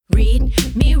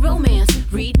Read me romance.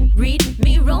 Read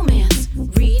me romance.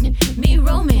 Read me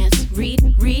romance. Read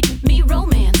me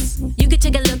romance. You could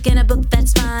take a look in a book,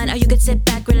 that's fine. Or you could sit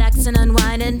back, relax, and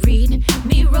unwind and read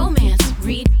me romance.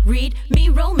 Read me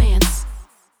romance.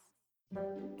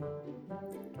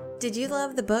 Did you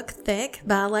love the book Thick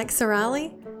by Alexa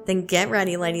Riley? Then get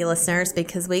ready, lady listeners,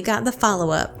 because we got the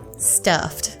follow-up,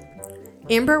 Stuffed.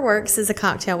 Amber works as a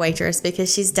cocktail waitress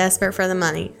because she's desperate for the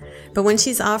money. But when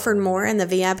she's offered more in the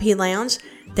VIP lounge,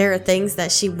 there are things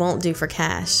that she won't do for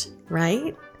cash,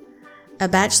 right? A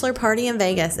bachelor party in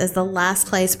Vegas is the last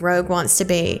place Rogue wants to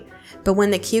be. But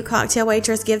when the cute cocktail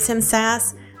waitress gives him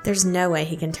sass, there's no way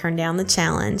he can turn down the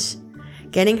challenge.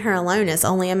 Getting her alone is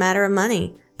only a matter of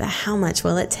money, but how much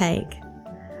will it take?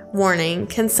 Warning,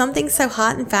 can something so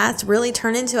hot and fast really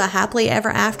turn into a happily ever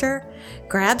after?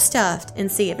 Grab Stuffed and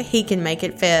see if he can make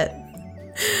it fit.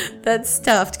 That's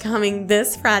Stuffed, coming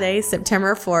this Friday,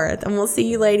 September 4th, and we'll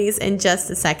see you ladies in just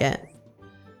a second.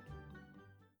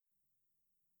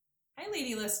 Hi,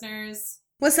 lady listeners.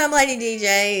 What's up, lady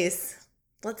DJs?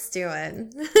 Let's do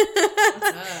it.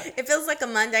 What's up? It feels like a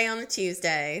Monday on a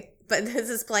Tuesday, but this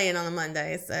is playing on a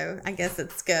Monday, so I guess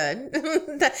it's good.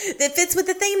 That fits with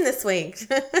the theme this week.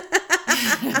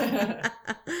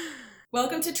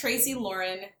 Welcome to Tracy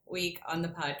Lauren Week on the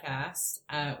podcast.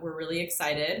 We're really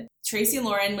excited. Tracy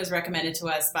Lauren was recommended to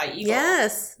us by Eagle.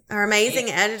 Yes, our amazing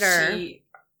editor.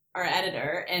 Our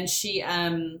editor, and she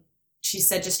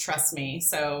said, just trust me.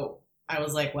 So I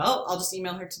was like, well, I'll just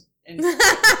email her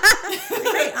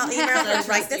Great, I'll email her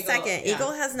right this second. Yeah.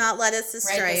 Eagle has not led us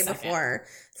astray before.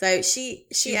 So she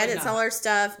edits all our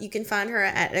stuff. You can find her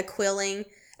at Aquila,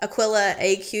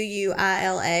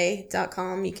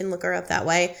 AQUILA.com. You can look her up that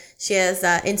way. She has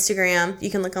Instagram.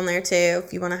 You can look on there too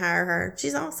if you want to hire her.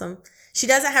 She's awesome. She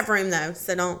doesn't have room though,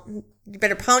 so you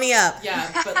better pony up.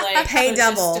 Yeah, but like pay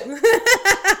double.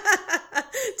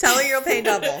 Tell her you'll pay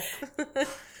double.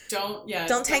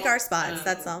 Don't take our spots.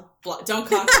 That's all. Don't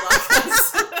cock block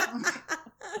us.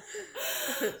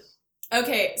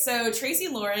 Okay, so Tracy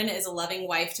Lauren is a loving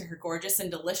wife to her gorgeous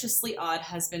and deliciously odd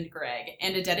husband, Greg,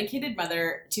 and a dedicated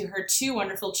mother to her two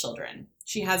wonderful children.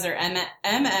 She has her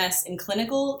MS in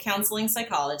clinical counseling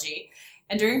psychology,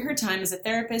 and during her time as a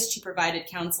therapist, she provided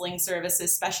counseling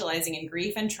services specializing in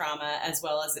grief and trauma, as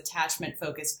well as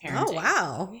attachment-focused parenting. Oh,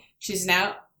 wow. She's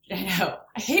now... I know.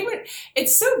 I hate when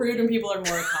it's so rude when people are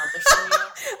more accomplished than you.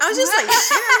 I was just like,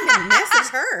 shit, I need to message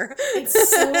her. It's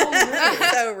so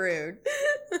So rude.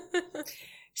 rude.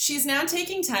 She's now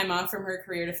taking time off from her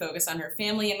career to focus on her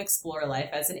family and explore life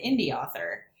as an indie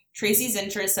author. Tracy's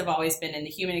interests have always been in the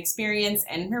human experience,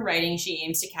 and in her writing, she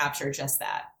aims to capture just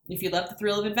that. If you love the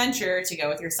thrill of adventure to go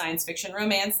with your science fiction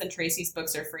romance, then Tracy's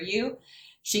books are for you.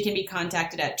 She can be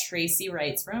contacted at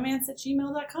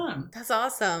tracywritesromance@gmail.com. That's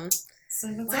awesome. So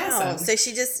that's Wow. awesome. So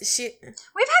she We've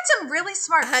had some really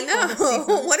smart people. I know. This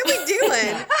season. What are we doing?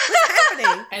 What's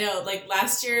happening? I know, like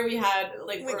last year we had, The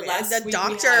week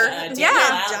doctor. we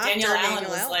had, Danielle Allen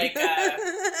was like,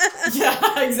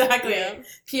 yeah, exactly. Yeah.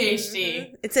 PhD.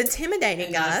 Mm-hmm. It's intimidating,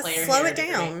 And guys. play her Slow hair it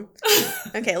down.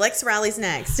 Okay, Lex Riley's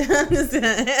next. We're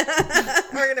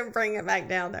going to bring it back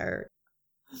down to her.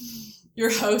 Your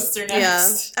hosts are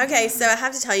next. Yeah. Okay, so I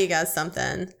have to tell you guys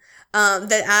something. I've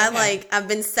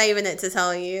been saving it to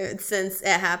tell you since it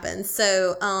happened.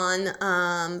 So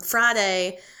on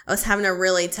Friday, I was having a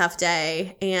really tough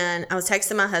day, and I was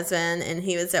texting my husband, and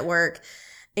he was at work,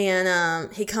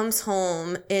 and he comes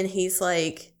home, and he's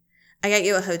like, I got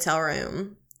you a hotel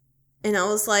room. And I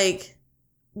was like,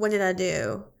 what did I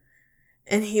do?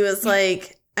 And he was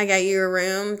like, I got you a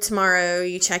room tomorrow.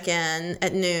 You check in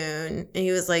at noon. And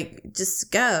he was like,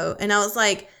 just go. And I was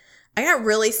like, I got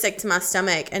really sick to my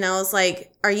stomach, and I was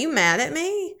like, are you mad at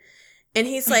me? And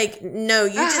he's like, no,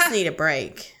 you just need a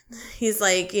break. He's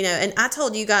like, and I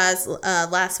told you guys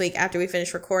last week after we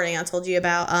finished recording, I told you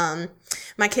about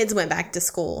my kids went back to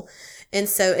school. And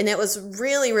it was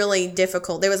really, really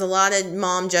difficult. There was a lot of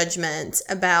mom judgment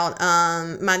about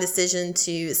my decision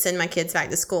to send my kids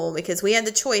back to school, because we had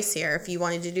the choice here if you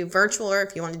wanted to do virtual or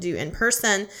if you wanted to do in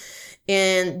person.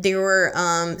 And there were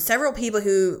several people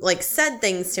who said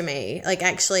things to me,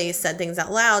 actually said things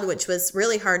out loud, which was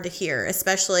really hard to hear,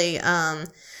 especially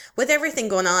with everything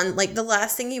going on. The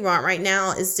last thing you want right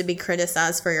now is to be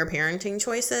criticized for your parenting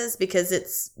choices, because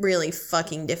it's really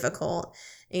fucking difficult.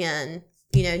 And,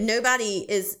 nobody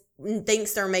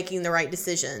thinks they're making the right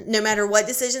decision. No matter what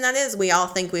decision that is, we all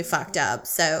think we fucked up.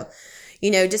 So,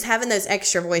 just having those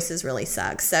extra voices really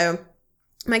sucks. So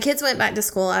my kids went back to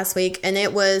school last week, and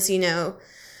it was,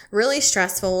 really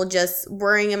stressful, just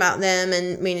worrying about them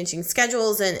and managing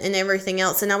schedules and everything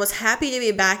else. And I was happy to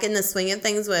be back in the swing of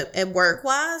things at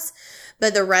work-wise,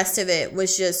 but the rest of it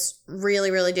was just really,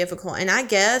 really difficult. And I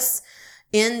guess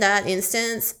in that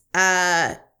instance,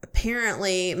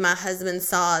 apparently my husband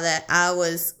saw that I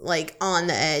was like on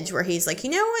the edge where he's like, you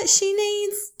know what she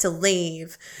needs? To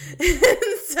leave.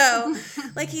 So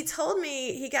like he told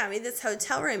me, he got me this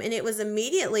hotel room and it was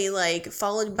immediately like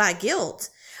followed by guilt.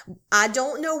 I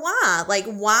don't know why. Like,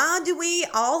 why do we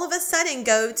all of a sudden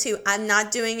go to, I'm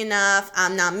not doing enough,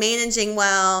 I'm not managing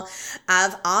well,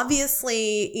 I've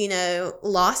obviously,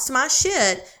 lost my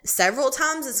shit several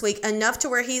times this week, enough to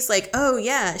where he's like, oh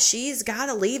yeah, she's got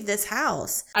to leave this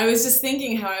house. I was just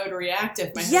thinking how I would react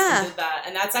if my husband did that.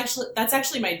 And that's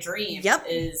actually my dream. Yep.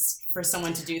 Is for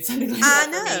someone to do something like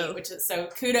that for me, which is so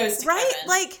kudos to right? Kevin.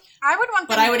 Like, I would want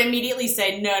them, but I would immediately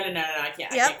say, no, I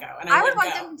can't go. And I would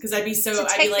want them because I'd be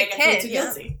like, I feel too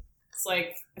guilty. It's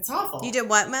like, it's awful. You did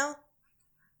what, Mel?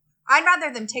 I'd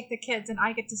rather them take the kids and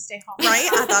I get to stay home. Right?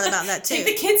 I thought about that too. Take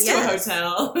the kids to a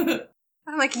hotel.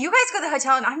 I'm like, you guys go to the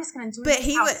hotel and I'm just going to enjoy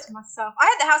the house to myself. I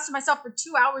had the house to myself for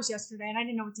 2 hours yesterday and I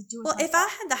didn't know what to do with myself. If I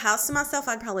had the house to myself,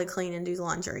 I'd probably clean and do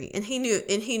laundry. And he knew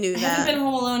that. I haven't been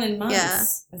home alone in months. Yeah.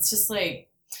 It's just like,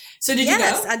 so did you go?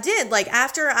 Yes, I did. Like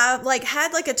after I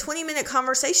had like a 20-minute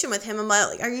conversation with him, I'm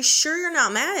like, are you sure you're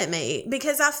not mad at me?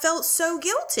 Because I felt so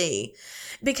guilty.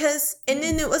 And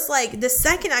then it was like the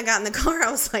second I got in the car, I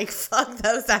was like, fuck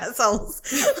those assholes.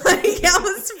 Like I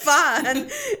was fine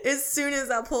as soon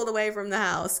as I pulled away from the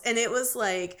house. And it was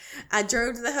like, I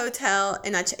drove to the hotel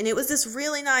and it was this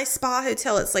really nice spa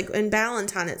hotel. It's like in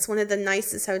Ballantyne. It's one of the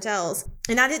nicest hotels.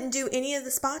 And I didn't do any of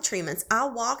the spa treatments. I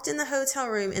walked in the hotel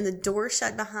room and the door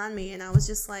shut behind me. And I was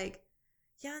just like,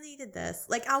 yeah, I needed this.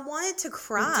 Like, I wanted to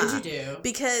cry. What did you do?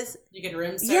 Because you get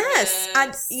room service.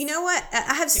 Yes. You know what?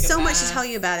 I have so much to tell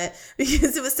you about it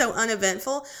because it was so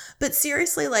uneventful. But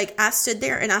seriously, like, I stood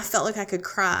there and I felt like I could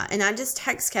cry. And I just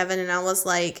texted Kevin and I was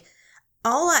like,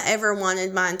 all I ever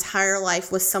wanted my entire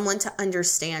life was someone to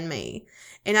understand me.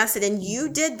 And I said, and you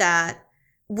did that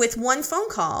with one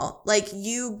phone call. Like,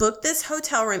 you booked this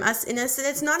hotel room. And I said,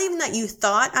 it's not even that you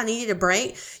thought I needed a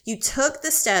break. You took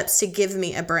the steps to give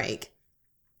me a break.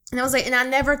 And I was like, and I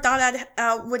never thought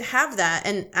I would have that.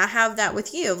 And I have that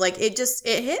with you. Like, it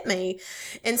hit me.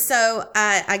 And so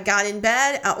I got in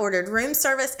bed, I ordered room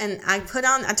service, and I turned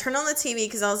on the TV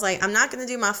because I was like, I'm not going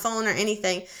to do my phone or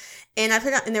anything. And I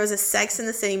put on, and there was a Sex and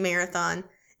the City marathon.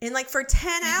 And like for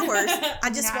 10 hours,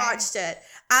 I just watched it.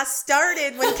 I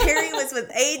started when Carrie was with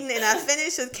Aiden and I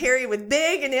finished with Carrie with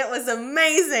Big, and it was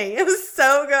amazing. It was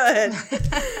so good.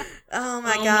 Oh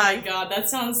my God. That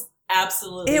sounds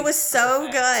absolutely it was so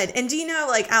good. And do you know,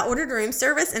 like, I ordered room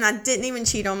service and I didn't even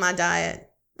cheat on my diet.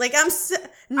 Like, I was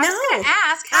gonna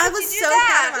ask, how did you do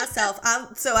that? Proud of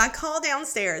myself. So I called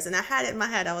downstairs and I had it in my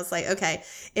head. I was like, okay,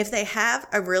 if they have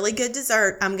a really good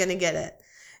dessert, I'm going to get it.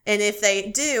 And if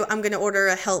they do, I'm going to order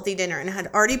a healthy dinner. And I had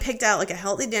already picked out like a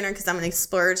healthy dinner because I'm going to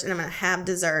splurge and I'm going to have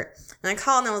dessert. And I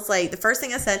called and I was like, the first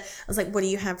thing I said, I was like, what do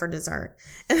you have for dessert?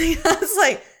 And I was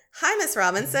like, hi, Miss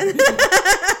Robinson.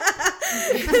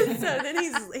 So then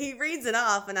he reads it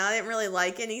off and I didn't really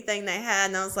like anything they had.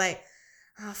 And I was like,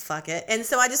 oh, fuck it. And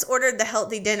so I just ordered the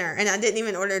healthy dinner and I didn't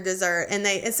even order dessert. And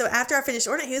so after I finished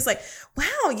ordering, he was like,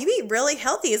 wow, you eat really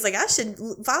healthy. He's like, I should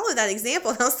follow that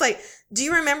example. And I was like, do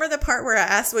you remember the part where I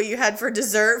asked what you had for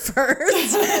dessert first? He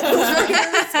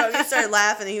started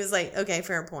laughing and he was like, okay,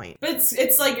 fair point. But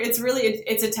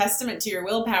it's a testament to your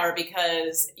willpower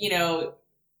because,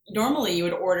 normally you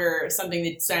would order something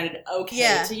that sounded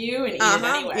okay to you and eat it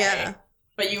anyway. Yeah.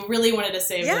 But you really wanted to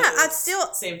save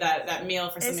save that meal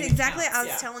for something. It's exactly. I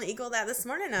was telling Eagle that this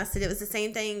morning. I said it was the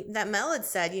same thing that Mel had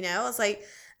said. I was like,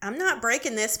 I'm not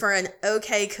breaking this for an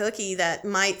okay cookie that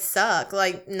might suck.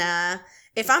 Like, nah.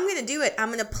 If I'm going to do it, I'm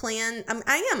going to plan. I'm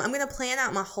going to plan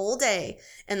out my whole day,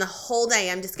 and the whole day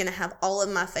I'm just going to have all of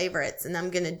my favorites, and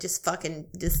I'm going to just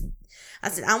I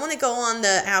said, I want to go on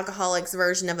the alcoholics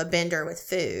version of a bender with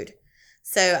food.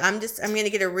 So I'm going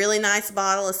to get a really nice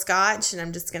bottle of scotch and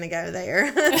I'm just going to go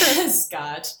there.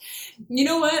 Scotch. You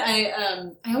know what?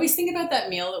 I always think about that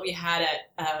meal that we had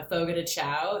at Fogo de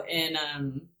Chao in,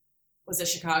 was it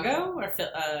Chicago or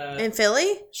in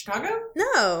Philly? Chicago?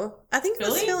 No, I think it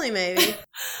was Philly maybe.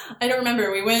 I don't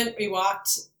remember. We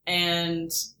walked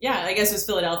and I guess it was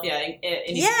Philadelphia.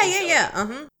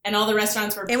 Yeah. And all the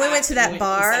restaurants were packed. And we went to that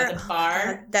bar. The bar. Oh,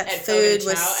 God, that food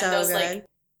was so good. Like,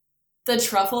 the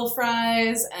truffle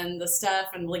fries and the stuff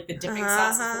and like the dipping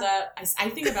sauces for that. I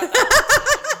think about that all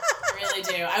the time. I really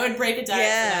do. I would break a diet for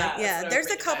that. Yeah. There's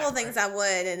a couple of things I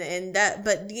would, and that,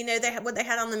 but you know, what they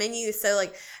had on the menu. So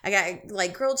like, I got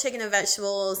like grilled chicken and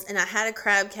vegetables, and I had a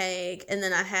crab cake, and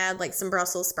then I had like some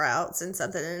Brussels sprouts and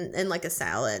something, and like a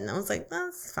salad, and I was like, oh,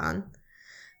 that's fine.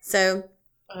 So.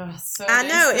 So I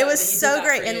know, it was so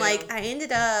great. And like, I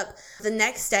ended up the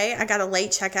next day, I got a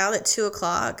late checkout at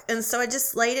 2:00. And so I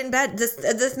just laid in bed.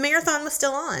 This marathon was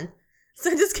still on. So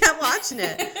I just kept watching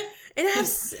it. And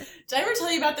did I ever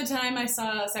tell you about the time I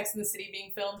saw Sex and the City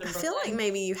being filmed in Brooklyn? I feel like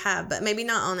maybe you have, but maybe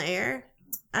not on air.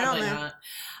 I don't know. Not.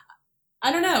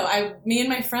 I don't know. Me and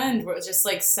my friend were just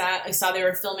like I saw they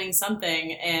were filming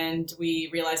something, and we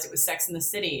realized it was Sex and the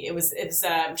City. It was.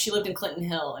 She lived in Clinton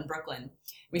Hill in Brooklyn.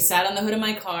 We sat on the hood of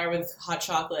my car with hot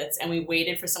chocolates, and we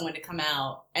waited for someone to come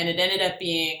out. And it ended up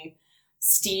being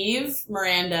Steve,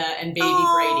 Miranda, and baby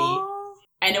Brady.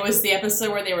 And it was the episode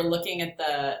where they were looking at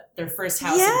their first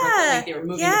house in Brooklyn, like they were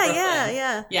moving to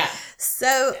Brooklyn. Yeah.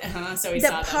 So, so we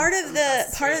saw part of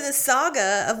the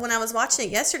saga of when I was watching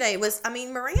it yesterday was, I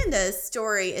mean, Miranda's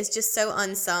story is just so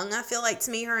unsung. I feel like,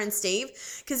 to me, her and Steve,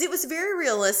 because it was very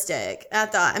realistic. I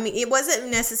thought, I mean, it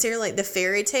wasn't necessarily like the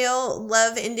fairy tale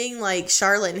love ending like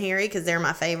Charlotte and Harry, because they're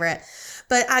my favorite.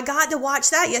 But I got to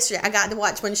watch that yesterday. I got to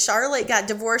watch when Charlotte got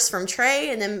divorced from Trey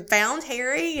and then found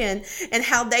Harry and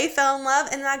how they fell in love.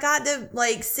 And I got to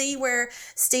like see where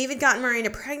Steve had gotten Miranda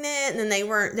pregnant, and then they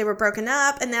were broken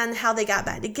up, and then how they got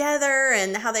back together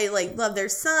and how they like loved their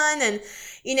son. And,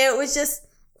 you know, it was just,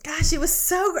 gosh, it was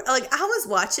so, like, I was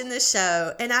watching this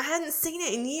show and I hadn't seen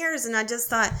it in years. And I just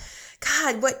thought,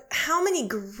 God, how many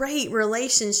great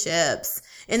relationships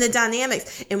and the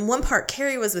dynamics. In one part,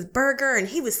 Carrie was with Berger, and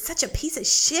he was such a piece of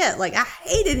shit. Like, I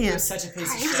hated him. He was such a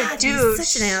piece of shit. He was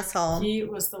such an asshole. He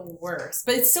was the worst.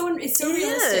 But it's so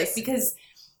realistic because,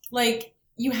 like,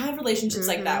 you have relationships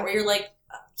like that where you're like,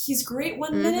 he's great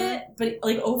one minute, but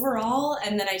like overall,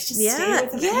 and then I just stay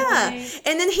with him anyway.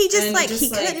 And then he just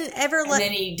couldn't ever let. And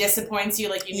then he disappoints you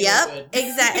like you knew he would.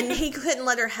 Exactly. And he couldn't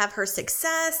let her have her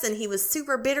success, and he was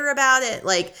super bitter about it.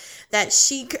 Like that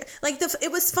she, like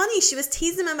it was funny. She was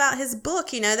teasing him about his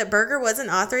book. You know that Berger was an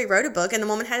author. He wrote a book, and the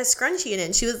woman had a scrunchie in it.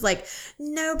 And she was like,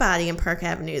 nobody in Park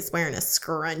Avenue is wearing a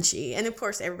scrunchie, and of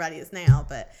course everybody is now,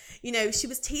 but. You know, she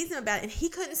was teasing him about it, and he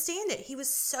couldn't stand it. He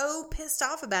was so pissed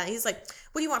off about it. He's like,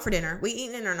 what do you want for dinner? We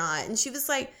eating it or not? And she was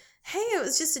like, hey, it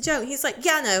was just a joke. He's like,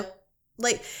 yeah, no.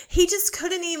 Like, he just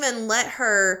couldn't even let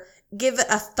her give it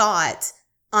a thought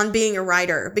on being a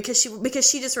writer because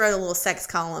she just wrote a little sex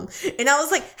column. And I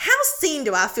was like, how seen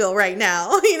do I feel right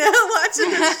now? You know, watching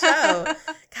this show.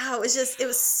 God, it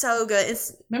was so good.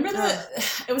 Remember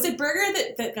was it Berger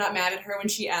that got mad at her when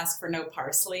she asked for no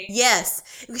parsley?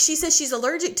 Yes. She says she's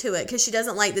allergic to it because she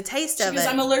doesn't like the taste of it.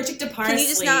 I'm allergic to parsley. Can you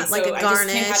just not like a garnish?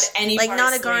 I just can't have any parsley.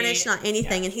 Not a garnish, not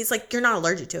anything. Yeah. And he's like, you're not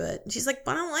allergic to it. And she's like,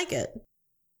 but I don't like it.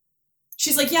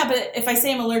 She's like, yeah, but if I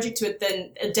say I'm allergic to it,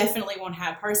 then it definitely won't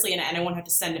have parsley in it, and I won't have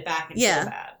to send it back and feel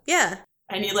bad. Yeah.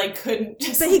 And he like couldn't.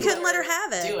 But he couldn't let her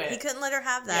have it. He couldn't let her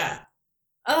have that. Yeah.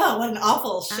 Oh, what an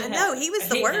awful shit. I know, he was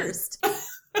the worst.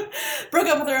 Broke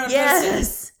up with her own person.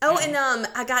 Yes. Oh, and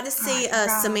I got to see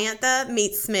Samantha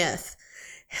meet Smith.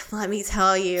 Let me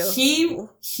tell you.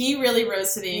 He really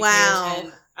rose to the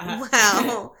occasion.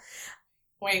 Wow.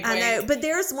 Wink, I know, but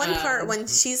there's one part when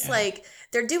she's like,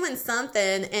 they're doing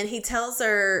something, and he tells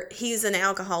her he's an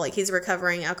alcoholic. He's a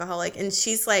recovering alcoholic. And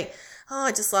she's like, oh,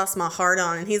 I just lost my heart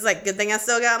on. And he's like, good thing I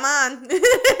still got mine. It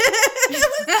was so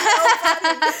funny.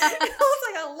 I was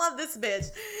like, I love this bitch.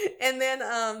 And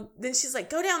then she's like,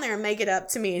 go down there and make it up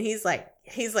to me. And he's like,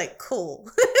 cool.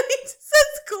 He just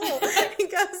says cool. He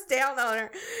goes down on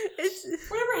her.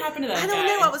 Whatever happened to that guy? I don't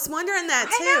know. I was wondering that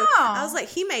too. I was like,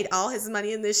 he made all his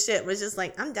money in this shit. Was just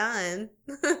like, I'm done.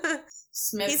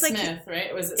 Smith,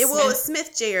 right? Was it Smith? Well, it was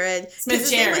Smith Jared.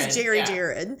 His name was Jerry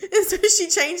Jared. And so she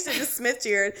changed it to Smith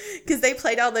Jared because they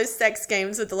played all those sex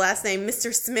games with the last name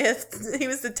Mr. Smith. He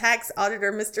was the tax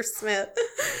auditor, Mr. Smith.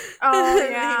 Oh,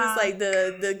 yeah. He was like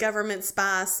the government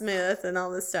spy Smith and all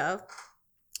this stuff.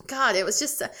 God, it was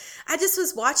just, I just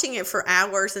was watching it for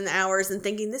hours and hours and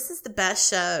thinking, this is the best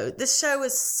show. This show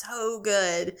is so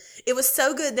good. It was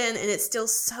so good then, and it's still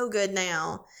so good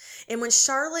now. And when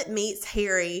Charlotte meets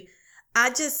Harry, I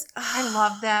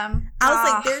love them. I was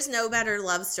like, there's no better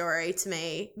love story to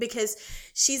me because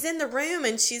she's in the room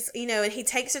and she's, you know, and he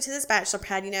takes her to this bachelor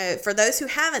pad. You know, for those who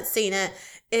haven't seen it,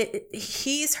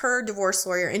 he's her divorce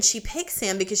lawyer, and she picks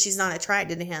him because she's not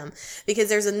attracted to him because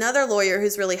there's another lawyer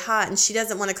who's really hot and she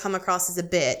doesn't want to come across as a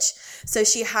bitch. So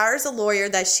she hires a lawyer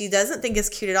that she doesn't think is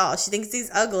cute at all. She thinks he's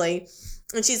ugly.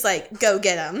 And she's like, go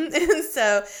get him. And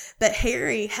so, but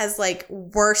Harry has like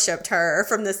worshipped her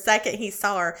from the second he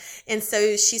saw her. And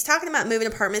so she's talking about moving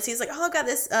apartments. He's like, oh, I've got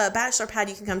this bachelor pad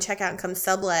you can come check out and come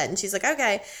sublet. And she's like,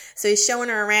 okay. So he's showing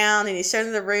her around and he's showing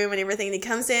her the room and everything. And he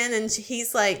comes in and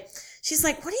she's like,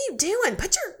 what are you doing?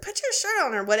 Put your shirt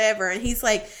on or whatever. And he's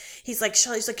like,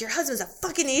 Charlie's like, your husband's a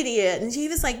fucking idiot. And he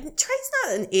was like, Trey's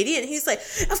not an idiot. And he's like,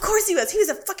 of course he was. He was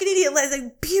a fucking idiot. Like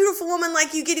a beautiful woman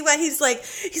like you get away. He's like,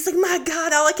 my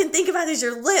God, all I can think about is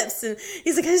your lips. And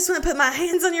he's like, I just want to put my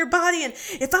hands on your body. And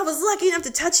if I was lucky enough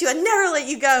to touch you, I'd never let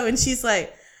you go. And she's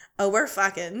like, oh, we're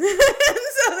fucking. And so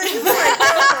they just like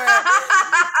go for it.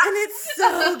 And it's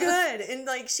so good. And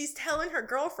like, she's telling her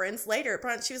girlfriends later,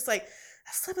 she was like,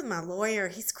 I slept with my lawyer.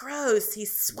 He's gross.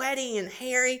 He's sweaty and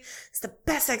hairy. It's the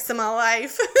best sex of my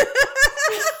life.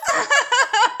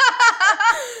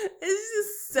 It's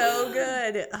just so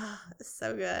good. Oh, it's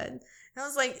so good. I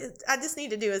was like, I just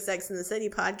need to do a Sex in the City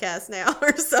podcast now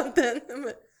or something.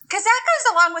 Because that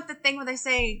goes along with the thing where they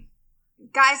say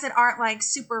guys that aren't like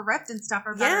super ripped and stuff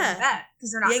are better than that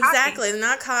because they're not cocky. Exactly. They're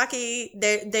not cocky.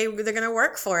 They're going to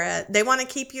work for it. They want to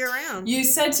keep you around. You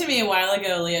said to me a while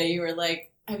ago, Leah, you were like,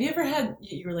 have you ever had,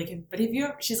 you were like, but have you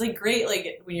ever, she's like, great,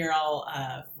 like, when you're all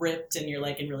ripped and you're,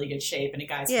 like, in really good shape and a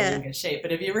guy's really in good shape,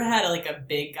 but have you ever had, like, a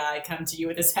big guy come to you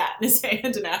with his hat in his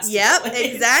hand and ask you? Yep,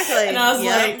 exactly. And I was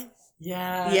like,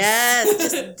 yes.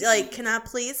 Yes, just, like, can I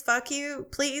please fuck you?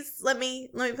 Please, let me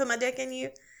put my dick in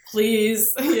you?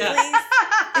 Please. Yeah.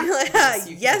 Please.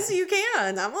 Like, yes, you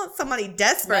can. I want somebody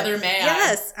desperate. Brother, may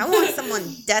yes, I want someone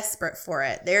desperate for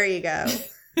it. There you go.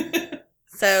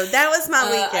 So that was my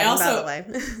weekend, by the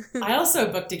way. I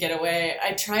also booked a getaway.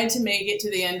 I tried to make it to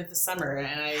the end of the summer,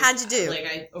 and how'd you do?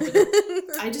 Like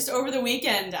over the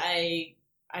weekend, I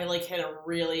like hit a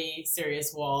really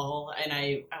serious wall, and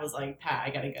I was like, Pat,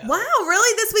 I gotta go. Wow,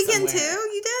 really? This weekend too?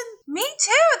 You did? Me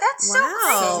too. That's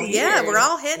so crazy. Yeah, we're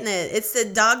all hitting it. It's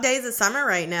the dog days of summer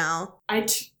right now. I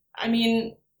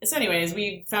mean, so anyways,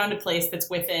 we found a place that's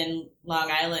within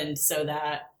Long Island, so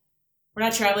that we're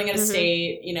not traveling out of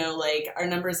state, you know, like our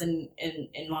numbers in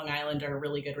Long Island are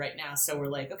really good right now. So we're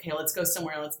like, okay, let's go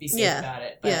somewhere. Let's be safe about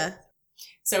it. But,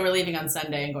 so we're leaving on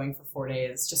Sunday and going for 4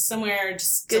 days, just somewhere,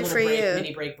 just good a little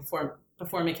mini break before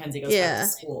Mackenzie goes back to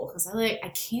school. Cause I was like,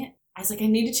 I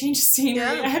need to change the scenery.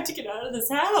 I have to get out of this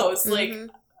house. Like,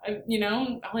 you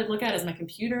know, all I look at is my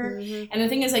computer. And the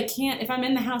thing is, I can't, if I'm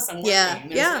in the house, I'm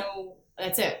working.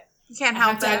 That's it. You can't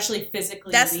help to actually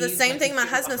physically. That's the same thing my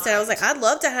husband said. I was like, I'd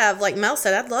love to have, like Mel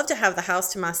said, I'd love to have the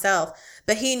house to myself.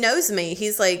 But he knows me.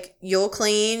 He's like, you'll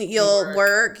clean, you'll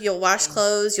work, you'll wash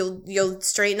clothes, you'll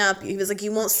straighten up. He was like,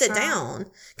 you won't sit down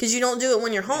because you don't do it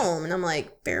when you're home. And I'm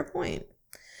like, fair point.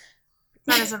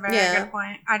 That is a very good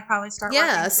point. I'd probably start working.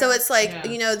 Yeah, so it's like,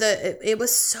 you know, it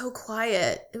was so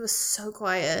quiet. It was so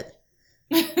quiet.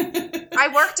 I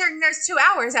worked during those 2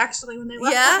 hours actually when they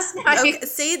left last night. Okay.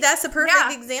 See, that's a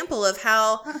perfect example of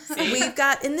how we've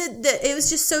got in it was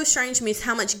just so strange to me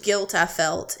how much guilt I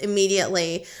felt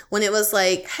immediately when it was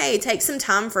like, hey, take some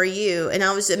time for you. And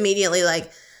I was immediately like,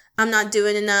 I'm not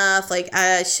doing enough. Like,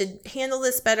 I should handle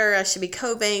this better. I should be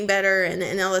coping better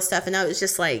and all this stuff. And I was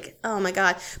just like, oh my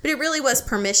God. But it really was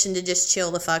permission to just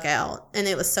chill the fuck out. And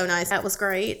it was so nice. That was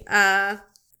great.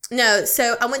 No,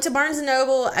 so I went to Barnes &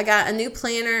 Noble, I got a new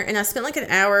planner, and I spent like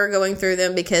an hour going through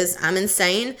them because I'm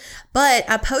insane. But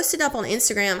I posted up on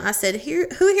Instagram, I said, who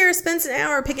here spends an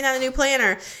hour picking out a new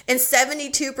planner? And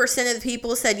 72% of the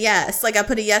people said yes. Like, I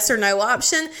put a yes or no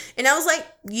option, and I was like,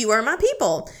 you are my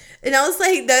people. And I was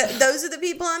like, those are the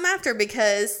people I'm after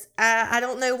because I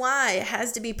don't know why. It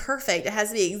has to be perfect. It has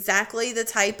to be exactly the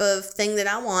type of thing that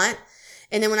I want.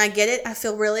 And then when I get it, I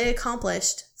feel really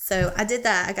accomplished. So I did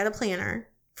that. I got a planner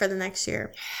for the next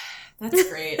year. That's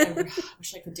great. I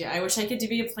wish I could do. I wish I could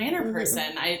be a planner person.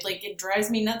 It drives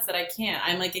me nuts that I can't.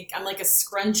 I'm like a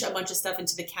scrunch a bunch of stuff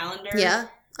into the calendar.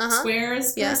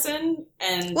 Squares person.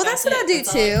 And well, that's what I do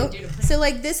too. So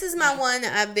like, this is my one.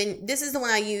 This is the one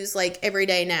I use like every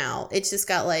day now. It's just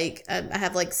got like I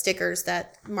have like stickers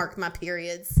that mark my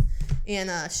periods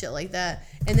and shit like that.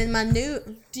 And then my new.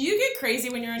 Do you get crazy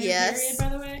when you're on your period? By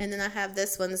the way. And then I have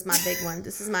this one. This is my big one.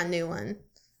 This is my new one.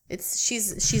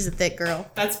 She's a thick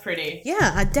girl. That's pretty.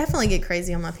 Yeah, I definitely get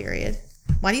crazy on my period.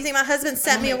 Why do you think my husband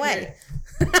sent me away?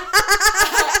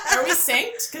 Are we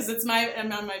synced? Because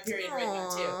I'm on my period right now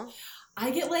too.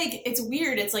 I get like, it's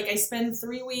weird. It's like I spend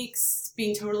 3 weeks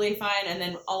being totally fine, and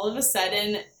then all of a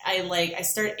sudden I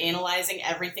start analyzing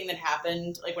everything that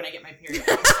happened. Like when I get my period,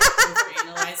 I start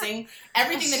overanalyzing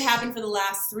everything that happened for the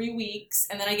last 3 weeks,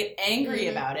 and then I get angry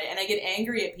about it, and I get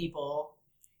angry at people,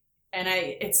 and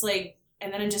it's like.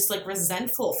 and then I'm just like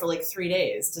resentful for like 3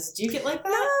 days. Do you get like that?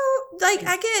 No, like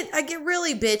I get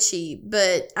really bitchy,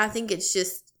 but I think it's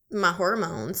just my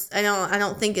hormones. I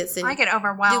don't think it's I get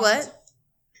overwhelmed. Do what?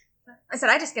 I said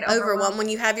I just get overwhelmed when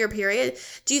you have your period.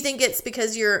 Do you think it's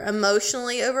because you're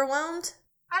emotionally overwhelmed?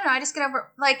 I don't know. I just get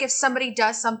like if somebody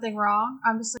does something wrong,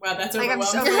 I'm just like, wow, that's like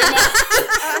overwhelming.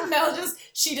 Mel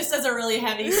she just has a really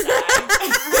heavy sigh.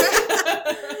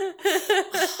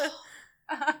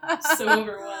 So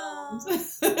overwhelmed.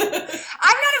 I'm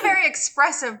not a very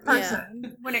expressive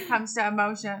person when it comes to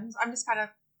emotions. I'm just kind of,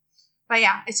 but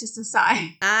yeah, it's just a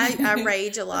sigh. I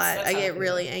rage a lot. That's I get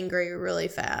really angry really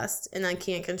fast, and I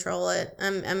can't control it.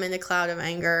 I'm in a cloud of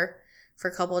anger for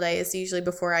a couple of days, usually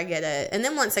before I get it. And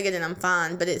then once I get it, I'm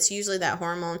fine, but it's usually that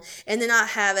hormone. And then I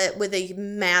have it with a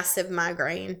massive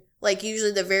migraine. Like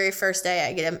usually the very first day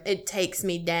I get it takes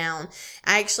me down.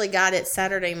 I actually got it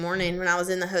Saturday morning when I was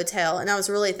in the hotel, and I was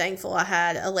really thankful I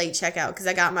had a late checkout because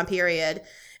I got my period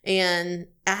and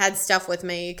I had stuff with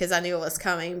me because I knew it was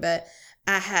coming, but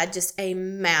I had just a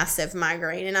massive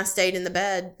migraine, and I stayed in the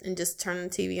bed and just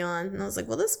turned the TV on, and I was like,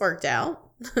 well, this worked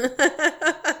out.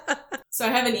 So I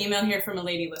have an email here from a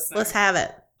lady listener. Let's have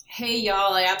it. Hey,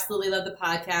 y'all. I absolutely love the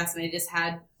podcast, and I just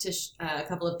had to a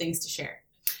couple of things to share.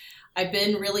 I've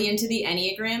been really into the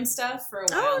Enneagram stuff for a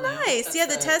while now. Nice. That's yeah,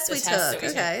 the test we took.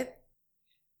 Okay.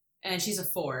 And she's a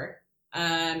 4.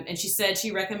 And she said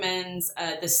she recommends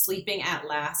the Sleeping at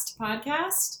Last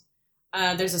podcast.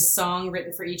 There's a song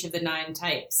written for each of the 9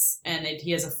 types, and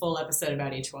he has a full episode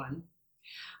about each one.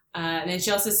 And then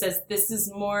she also says, this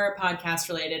is more podcast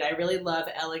related. I really love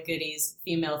Ella Goody's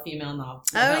female novella.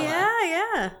 Oh,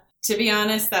 yeah. To be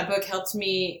honest, that book helped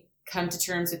me come to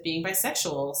terms with being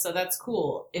bisexual, so that's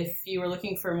cool. If you were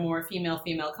looking for more female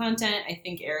content, I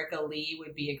think Erica Lee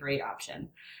would be a great option.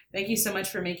 Thank you so much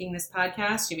for making this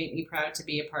podcast. You make me proud to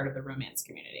be a part of the romance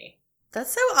community.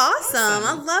 That's so awesome.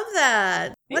 I love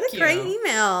that. What a great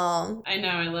email. I know.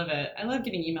 I love it. I love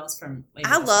getting emails from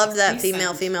ladies. I loved that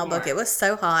female book. It was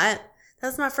so hot. That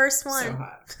was my first one. So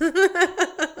hot.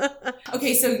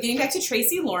 Okay, so getting back to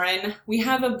Tracy Lauren, we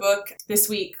have a book this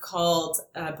week called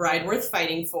Bride Worth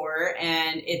Fighting For,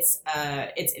 and it's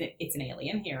an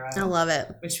alien hero. I love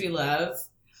it. Which we love.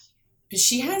 But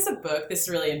she has a book. This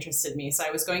really interested me. So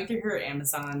I was going through her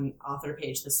Amazon author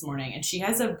page this morning, and she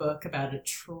has a book about a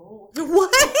troll.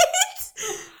 What?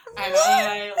 I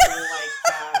like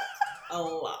that a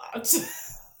lot.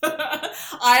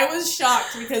 I was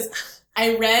shocked because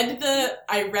I read the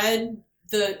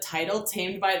title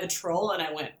 "Tamed by the Troll" and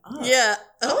I went, "Oh, yeah,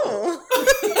 oh."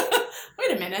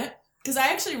 Wait a minute." Because I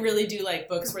actually really do like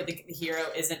books where the hero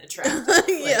isn't attractive. I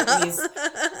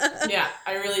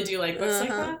really do like books like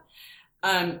that.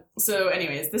 So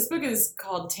anyways, this book is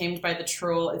called Tamed by the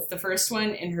Troll. It's the first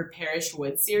one in her Parish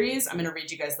Woods series. I'm going to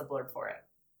read you guys the blurb for it.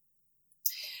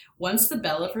 Once the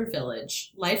belle of her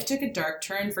village, life took a dark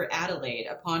turn for Adelaide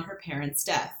upon her parents'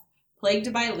 death.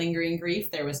 Plagued by lingering grief,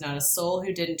 there was not a soul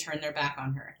who didn't turn their back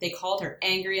on her. They called her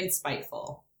angry and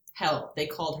spiteful. Hell, they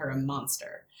called her a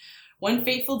monster. One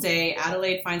fateful day,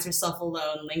 Adelaide finds herself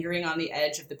alone, lingering on the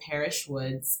edge of the Parish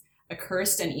Woods, a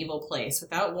cursed and evil place.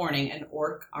 Without warning, an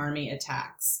orc army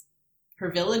attacks. Her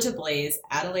village ablaze,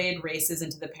 Adelaide races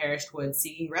into the Parish Woods,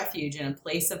 seeking refuge in a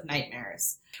place of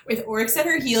nightmares. With orcs at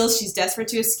her heels, she's desperate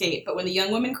to escape, but when the young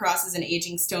woman crosses an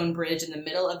aging stone bridge in the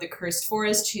middle of the cursed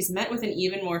forest, she's met with an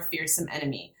even more fearsome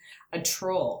enemy, a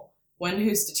troll, one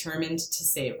who's determined to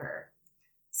save her.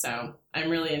 So, I'm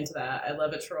really into that. I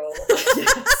love a troll. I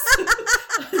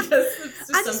guess it's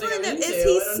just something I'm into. Is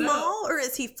he small or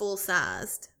is he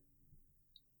full-sized?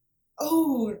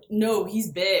 Oh, no, he's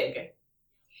big.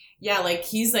 Yeah,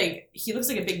 he looks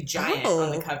like a big giant on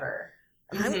the cover.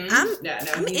 Mm-hmm.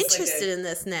 I'm interested in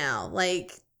this now.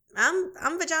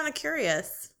 I'm vagina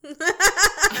curious. I'm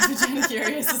vagina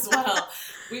curious as well.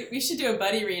 We should do a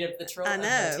buddy read of the troll. I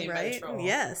know, right?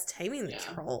 Yes, Taming the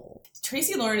Troll.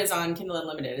 Tracy Lauren is on Kindle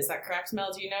Unlimited. Is that correct,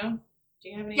 Mel? Do you know? Do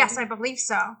you have any? Yes, I believe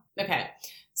so. Okay.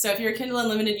 So if you're a Kindle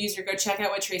Unlimited user, go check out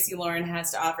what Tracy Lauren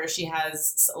has to offer. She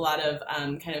has a lot of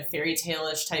kind of fairy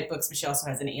tale-ish type books, but she also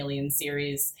has an alien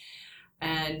series.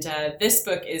 And this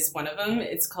book is one of them.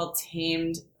 It's called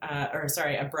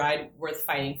A Bride Worth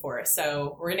Fighting For.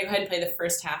 So we're going to go ahead and play the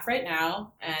first half right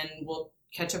now, and we'll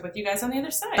catch up with you guys on the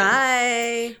other side.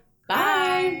 Bye.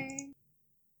 Bye.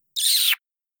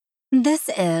 This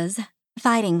is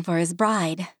Fighting for His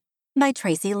Bride by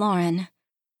Tracy Lauren.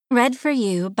 Read for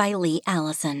you by Lee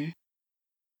Allison.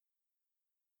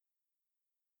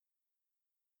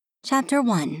 Chapter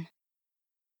 1.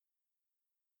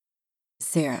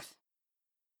 Seraph.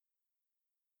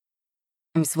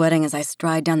 I'm sweating as I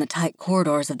stride down the tight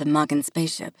corridors of the Muggan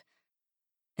spaceship.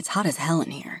 It's hot as hell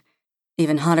in here,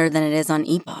 even hotter than it is on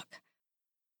Epoch.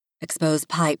 Exposed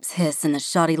pipes hiss and the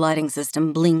shoddy lighting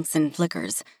system blinks and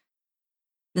flickers.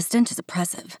 The stench is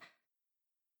oppressive,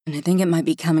 and I think it might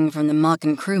be coming from the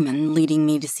Mockin crewman leading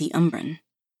me to see Umbran.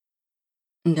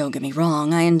 Don't get me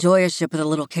wrong, I enjoy a ship with a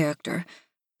little character,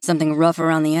 something rough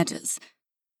around the edges.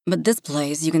 But this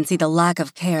place, you can see the lack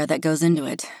of care that goes into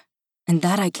it, and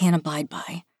that I can't abide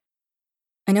by.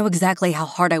 I know exactly how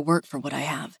hard I work for what I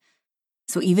have,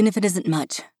 so even if it isn't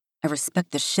much, I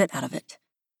respect the shit out of it.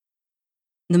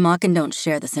 The Mockin don't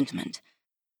share the sentiment.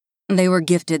 They were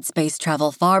gifted space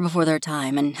travel far before their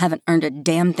time and haven't earned a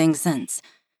damn thing since.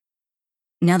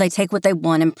 Now they take what they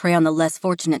want and prey on the less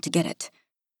fortunate to get it.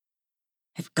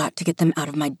 I've got to get them out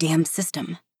of my damn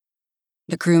system.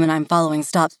 The crewman I'm following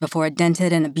stops before a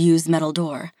dented and abused metal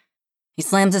door. He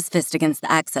slams his fist against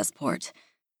the access port,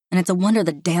 and it's a wonder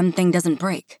the damn thing doesn't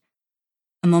break.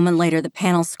 A moment later, the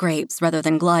panel scrapes rather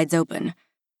than glides open.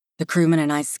 The crewman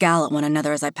and I scowl at one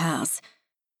another as I pass.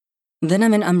 Then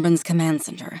I'm in Umbran's command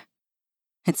center.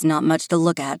 It's not much to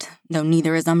look at, though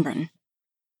neither is Umbran.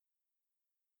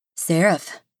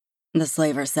 Seraph, the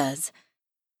slaver says.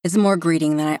 It's more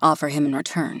greeting than I offer him in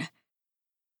return.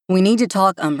 We need to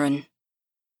talk, Umbran.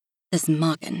 This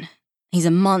Mockin, he's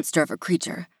a monster of a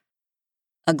creature.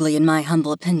 Ugly in my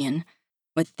humble opinion,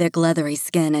 with thick leathery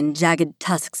skin and jagged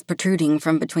tusks protruding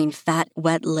from between fat,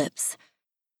 wet lips.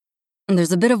 And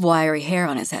there's a bit of wiry hair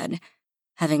on his head,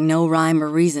 having no rhyme or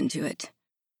reason to it.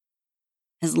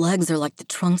 His legs are like the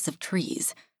trunks of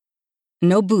trees.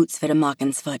 No boots fit a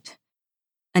Mockin's foot.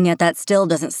 And yet that still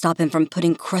doesn't stop him from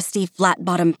putting crusty,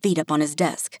 flat-bottomed feet up on his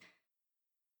desk.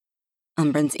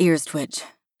 Umbran's ears twitch,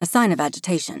 a sign of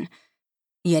agitation,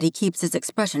 yet he keeps his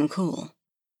expression cool.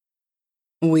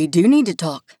 We do need to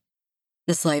talk,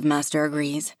 the slave master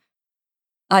agrees.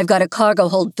 I've got a cargo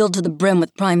hold filled to the brim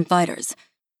with prime fighters.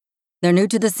 They're new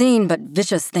to the scene, but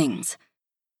vicious things.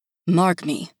 Mark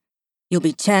me, you'll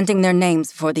be chanting their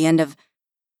names before the end of...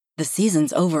 The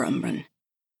season's over, Umbran.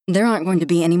 There aren't going to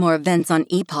be any more events on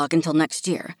Epoch until next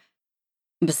year.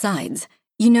 Besides,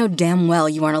 you know damn well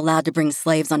you aren't allowed to bring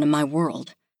slaves onto my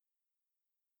world.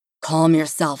 Calm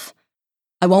yourself.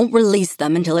 I won't release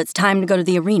them until it's time to go to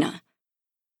the arena.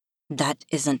 That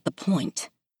isn't the point,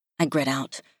 I grit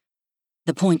out.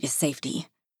 The point is safety.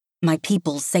 My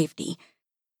people's safety.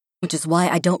 Which is why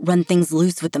I don't run things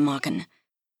loose with the Mockin.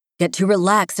 Get too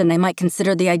relaxed and they might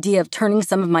consider the idea of turning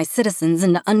some of my citizens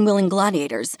into unwilling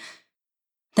gladiators.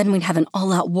 Then we'd have an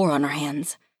all-out war on our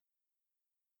hands.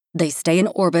 They stay in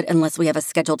orbit unless we have a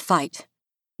scheduled fight.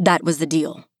 That was the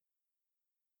deal.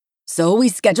 So we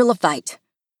schedule a fight.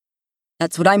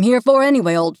 That's what I'm here for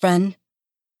anyway, old friend.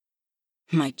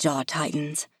 My jaw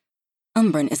tightens.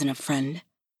 Umbran isn't a friend.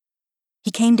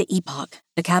 He came to Epoch,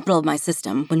 the capital of my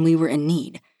system, when we were in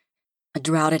need. A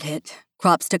drought had hit,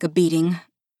 crops took a beating,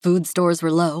 food stores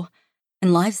were low,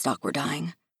 and livestock were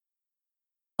dying.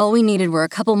 All we needed were a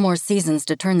couple more seasons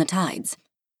to turn the tides.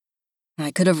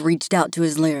 I could have reached out to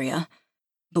Islyria,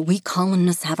 but we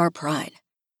colonists have our pride.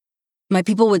 My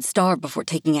people would starve before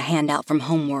taking a handout from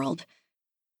homeworld.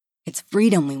 It's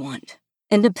freedom we want,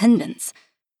 independence,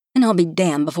 and I'll be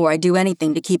damned before I do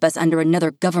anything to keep us under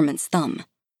another government's thumb.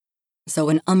 So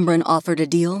when Umbran offered a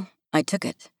deal, I took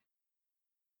it.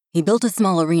 He built a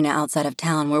small arena outside of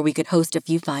town where we could host a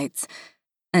few fights,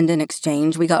 and in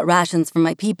exchange, we got rations for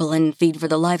my people and feed for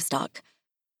the livestock.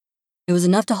 It was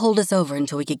enough to hold us over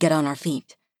until we could get on our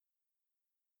feet.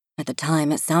 At the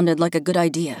time, it sounded like a good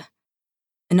idea.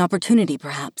 An opportunity,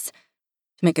 perhaps,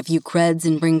 to make a few creds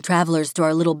and bring travelers to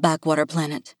our little backwater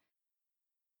planet.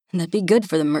 And that'd be good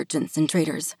for the merchants and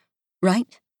traders,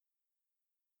 right?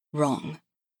 Wrong.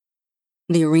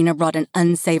 The arena brought an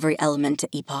unsavory element to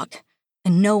Epoch,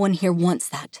 and no one here wants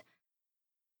that.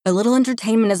 A little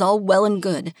entertainment is all well and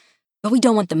good, but we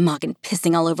don't want the Mockin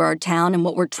pissing all over our town and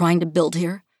what we're trying to build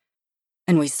here.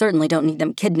 And we certainly don't need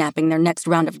them kidnapping their next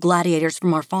round of gladiators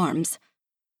from our farms.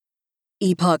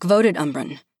 Epoch voted,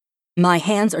 Umbran. My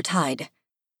hands are tied.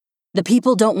 The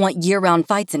people don't want year-round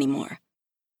fights anymore.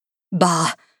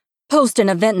 Bah, post an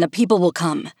event and the people will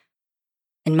come.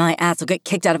 And my ass will get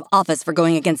kicked out of office for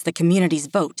going against the community's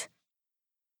vote.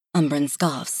 Umbran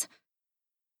scoffs.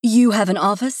 You have an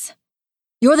office?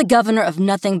 You're the governor of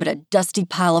nothing but a dusty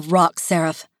pile of rocks,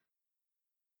 Seraph.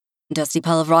 Dusty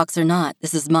pile of rocks or not,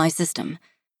 this is my system,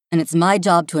 and it's my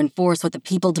job to enforce what the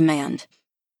people demand.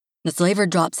 The slaver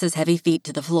drops his heavy feet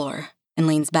to the floor and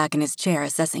leans back in his chair,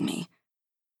 assessing me.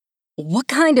 What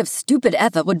kind of stupid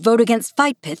effa would vote against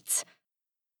fight pits?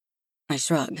 I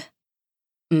shrug.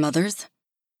 Mothers?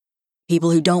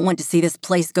 People who don't want to see this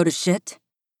place go to shit?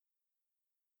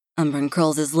 Umbren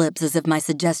curls his lips as if my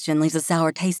suggestion leaves a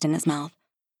sour taste in his mouth.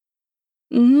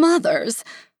 Mothers!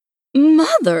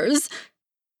 Mothers!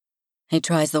 He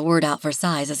tries the word out for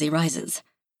size as he rises.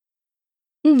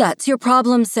 That's your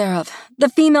problem, Seraph. The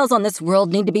females on this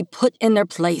world need to be put in their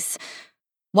place.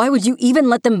 Why would you even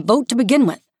let them vote to begin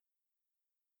with?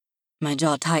 My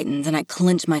jaw tightens and I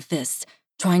clench my fists,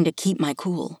 trying to keep my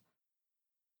cool.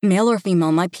 Male or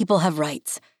female, my people have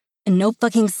rights, and no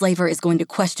fucking slaver is going to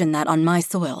question that on my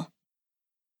soil.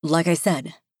 Like I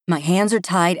said, my hands are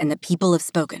tied and the people have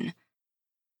spoken.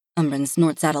 Umbren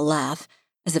snorts out a laugh,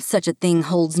 as if such a thing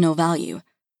holds no value.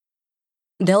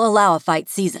 They'll allow a fight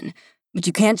season, but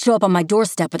you can't show up on my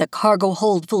doorstep with a cargo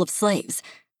hold full of slaves.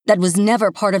 That was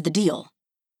never part of the deal.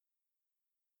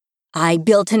 I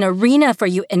built an arena for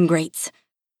you ingrates,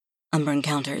 Umbren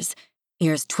counters,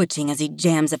 ears twitching as he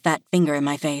jams a fat finger in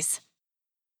my face.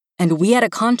 And we had a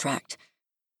contract.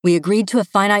 We agreed to a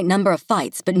finite number of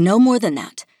fights, but no more than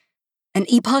that. And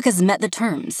Epoch has met the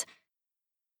terms.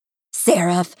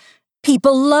 Seraph,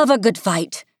 people love a good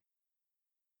fight.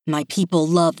 My people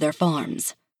love their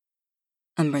farms.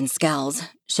 Umbren scowls,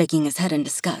 shaking his head in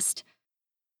disgust.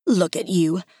 Look at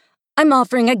you. I'm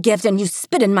offering a gift and you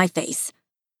spit in my face.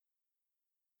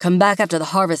 Come back after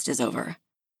the harvest is over.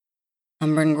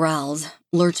 Umbren growls,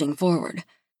 lurching forward.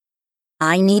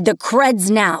 I need the creds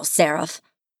now, Seraph.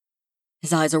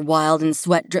 His eyes are wild and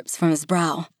sweat drips from his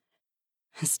brow.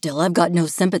 Still, I've got no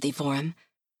sympathy for him.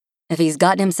 If he's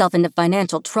gotten himself into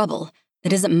financial trouble,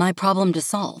 it isn't my problem to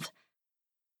solve.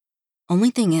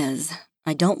 Only thing is,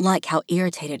 I don't like how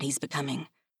irritated he's becoming.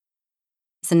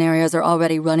 Scenarios are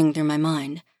already running through my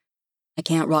mind. I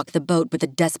can't rock the boat with a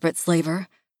desperate slaver,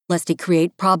 lest he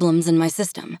create problems in my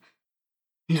system.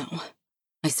 No,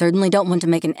 I certainly don't want to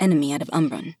make an enemy out of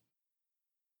Umbren.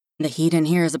 The heat in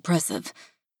here is oppressive,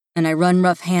 and I run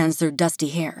rough hands through dusty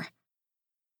hair.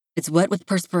 It's wet with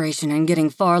perspiration and getting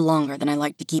far longer than I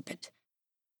like to keep it.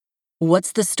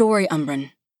 What's the story,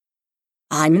 Umbren?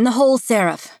 I'm in the hole,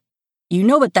 Seraph. You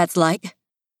know what that's like.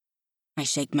 I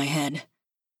shake my head.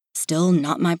 Still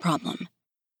not my problem.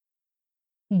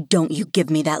 Don't you give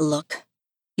me that look.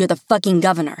 You're the fucking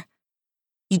governor.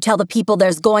 You tell the people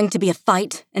there's going to be a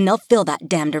fight, and they'll fill that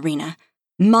damned arena.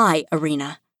 My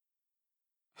arena.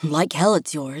 Like hell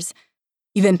it's yours.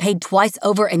 You've been paid twice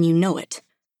over and you know it.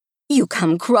 You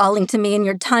come crawling to me in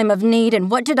your time of need,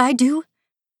 and what did I do?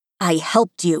 I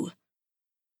helped you.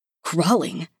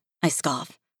 Crawling? I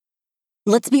scoff.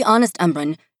 Let's be honest,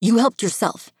 Umbren, you helped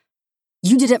yourself.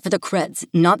 You did it for the creds,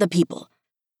 not the people.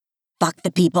 Fuck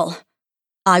the people.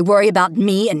 I worry about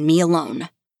me and me alone.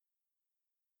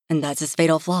 And that's his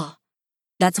fatal flaw.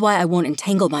 That's why I won't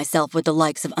entangle myself with the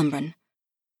likes of Umbren.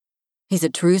 He's a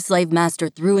true slave master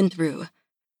through and through,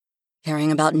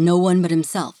 caring about no one but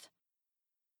himself.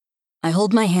 I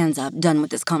hold my hands up, done with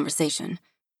this conversation.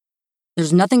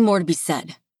 There's nothing more to be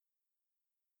said.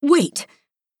 Wait,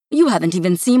 you haven't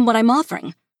even seen what I'm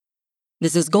offering.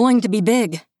 This is going to be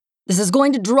big. This is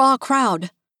going to draw a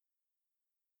crowd.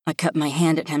 I cut my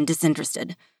hand at him,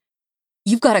 disinterested.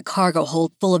 You've got a cargo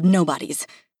hold full of nobodies.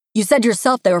 You said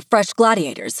yourself they were fresh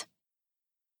gladiators.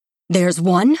 There's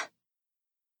one.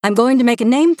 I'm going to make a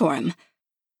name for him.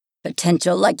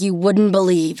 Potential like you wouldn't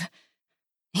believe.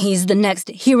 He's the next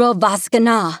Hero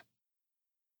Vaskana.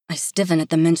 I stiffen at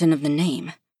the mention of the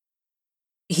name.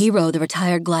 Hero, the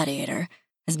retired gladiator,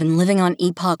 has been living on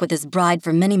Epoch with his bride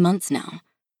for many months now.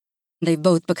 They've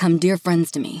both become dear friends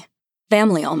to me.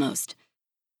 Family, almost.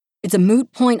 It's a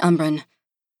moot point, Umbren.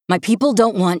 My people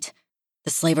don't want... The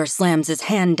slaver slams his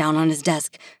hand down on his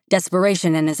desk,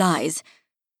 desperation in his eyes.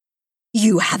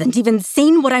 You haven't even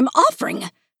seen what I'm offering!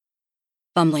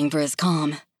 Fumbling for his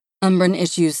calm, Umbren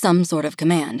issues some sort of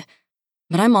command,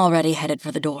 but I'm already headed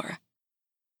for the door.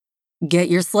 Get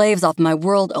your slaves off my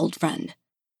world, old friend.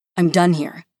 I'm done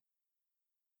here.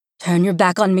 Turn your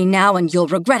back on me now and you'll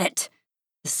regret it,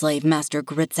 the slave master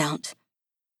grits out.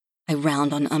 I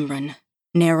round on Umbren,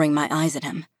 narrowing my eyes at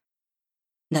him.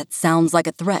 That sounds like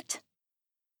a threat.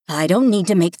 I don't need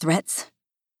to make threats.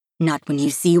 Not when you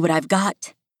see what I've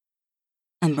got.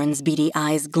 Umbren's beady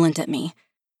eyes glint at me,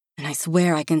 and I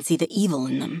swear I can see the evil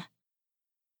in them.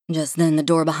 Just then the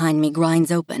door behind me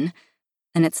grinds open,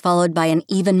 and it's followed by an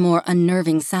even more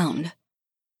unnerving sound.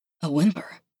 A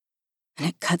whimper, and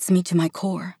it cuts me to my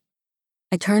core.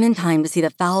 I turn in time to see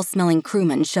the foul-smelling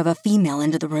crewman shove a female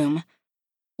into the room.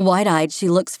 Wide-eyed, she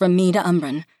looks from me to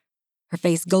Umbren, her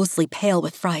face ghostly pale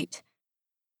with fright.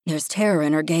 There's terror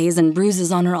in her gaze and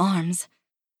bruises on her arms.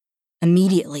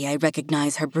 Immediately, I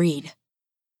recognize her breed.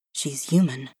 She's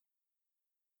human.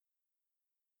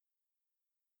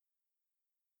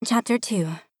 Chapter 2.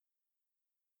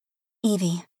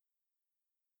 Evie.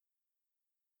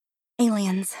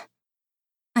 Aliens.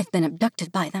 I've been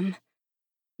abducted by them.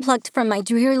 Plucked from my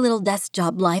dreary little desk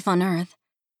job life on Earth.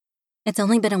 It's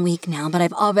only been a week now, but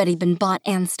I've already been bought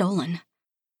and stolen.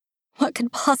 What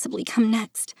could possibly come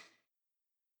next?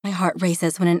 My heart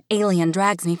races when an alien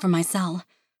drags me from my cell.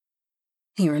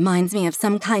 He reminds me of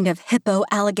some kind of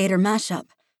hippo-alligator mashup,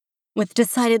 with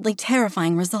decidedly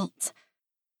terrifying results.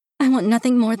 I want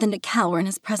nothing more than to cower in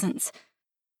his presence,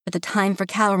 but the time for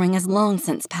cowering has long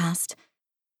since passed.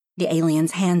 The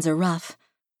alien's hands are rough,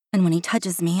 and when he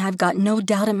touches me, I've got no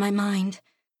doubt in my mind.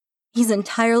 He's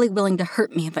entirely willing to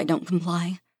hurt me if I don't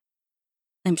comply.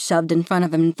 I'm shoved in front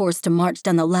of him and forced to march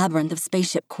down the labyrinth of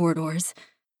spaceship corridors.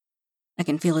 I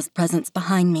can feel his presence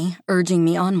behind me, urging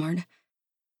me onward.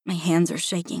 My hands are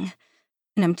shaking,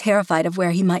 and I'm terrified of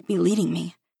where he might be leading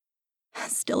me.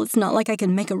 Still, it's not like I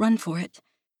can make a run for it.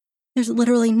 There's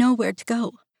literally nowhere to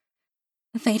go.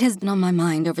 Fate has been on my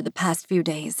mind over the past few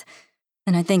days,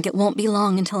 and I think it won't be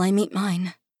long until I meet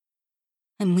mine.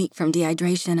 I'm weak from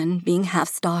dehydration and being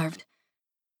half-starved.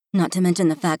 Not to mention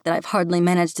the fact that I've hardly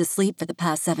managed to sleep for the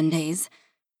past 7 days.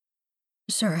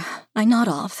 Sure, I nod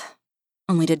off,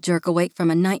 only to jerk awake from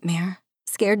a nightmare,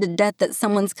 scared to death that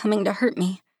someone's coming to hurt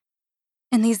me.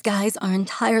 And these guys are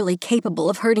entirely capable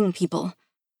of hurting people.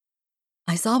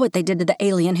 I saw what they did to the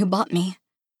alien who bought me.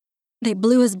 They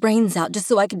blew his brains out just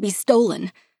so I could be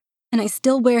stolen, and I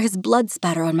still wear his blood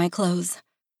spatter on my clothes.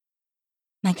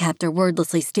 My captor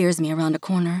wordlessly steers me around a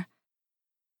corner.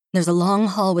 There's a long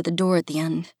hall with a door at the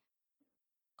end.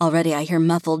 Already I hear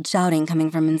muffled shouting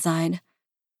coming from inside.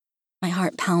 My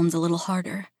heart pounds a little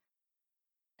harder.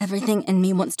 Everything in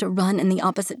me wants to run in the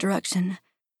opposite direction,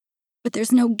 but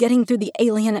there's no getting through the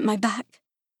alien at my back.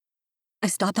 I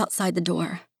stop outside the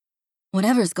door.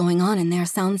 Whatever's going on in there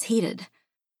sounds heated.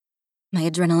 My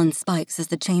adrenaline spikes as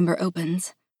the chamber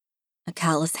opens. A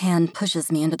callous hand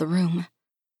pushes me into the room.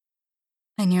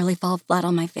 I nearly fall flat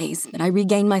on my face, but I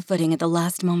regain my footing at the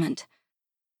last moment.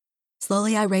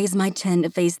 Slowly, I raise my chin to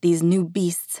face these new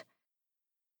beasts.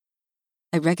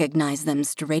 I recognize them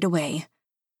straight away.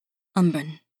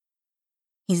 Umbren.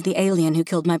 He's the alien who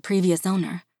killed my previous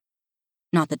owner.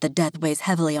 Not that the death weighs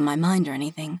heavily on my mind or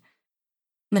anything,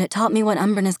 but it taught me what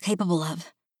Umbren is capable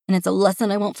of, and it's a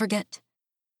lesson I won't forget.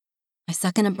 I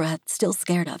suck in a breath, still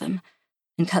scared of him,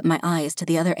 and cut my eyes to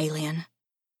the other alien.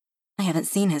 I haven't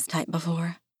seen his type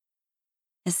before.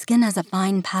 His skin has a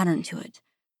fine pattern to it,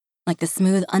 like the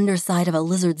smooth underside of a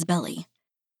lizard's belly.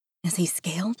 Is he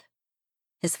scaled?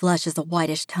 His flesh is a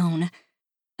whitish tone,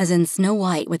 as in Snow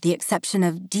White with the exception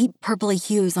of deep purpley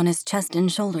hues on his chest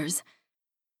and shoulders.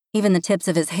 Even the tips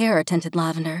of his hair are tinted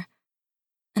lavender.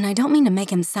 And I don't mean to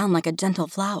make him sound like a gentle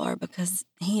flower, because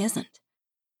he isn't.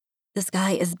 This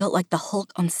guy is built like the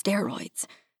Hulk on steroids,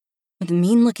 with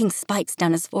mean-looking spikes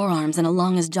down his forearms and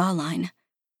along his jawline.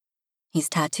 He's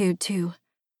tattooed, too,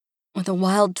 with a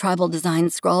wild tribal design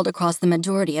scrawled across the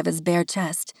majority of his bare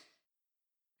chest.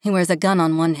 He wears a gun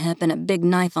on one hip and a big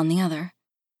knife on the other.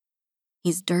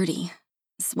 He's dirty,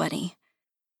 sweaty,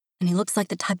 and he looks like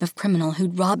the type of criminal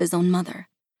who'd rob his own mother.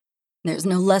 There's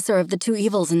no lesser of the two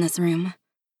evils in this room.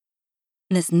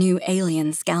 This new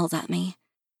alien scowls at me,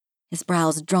 his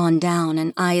brows drawn down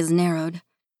and eyes narrowed.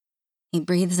 He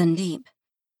breathes in deep,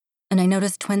 and I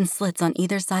notice twin slits on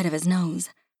either side of his nose.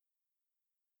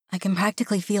 I can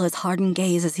practically feel his hardened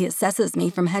gaze as he assesses me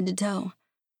from head to toe.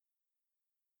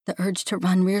 The urge to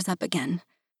run rears up again,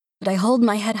 but I hold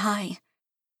my head high.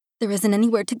 There isn't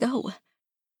anywhere to go,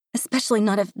 especially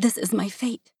not if this is my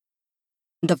fate.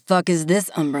 "The fuck is this,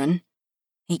 Umbren?"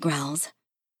 he growls,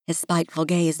 his spiteful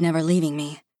gaze never leaving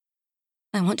me.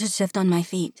 I want to shift on my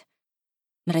feet,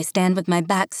 but I stand with my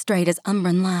back straight as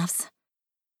Umbren laughs.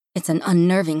 It's an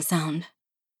unnerving sound.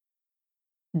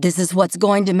 "This is what's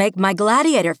going to make my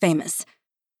gladiator famous,"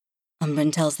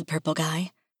 Umbren tells the purple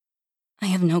guy. I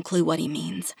have no clue what he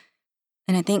means,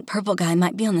 and I think Purple Guy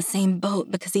might be on the same boat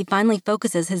because he finally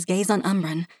focuses his gaze on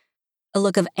Umbren, a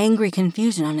look of angry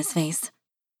confusion on his face.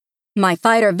 "My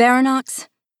fighter, Varanox,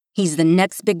 he's the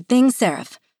next big thing,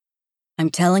 Seraph. I'm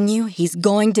telling you, he's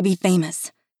going to be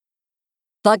famous."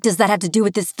 "Fuck does that have to do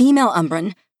with this female,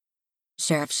 Umbren?"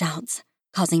 Sheriff shouts,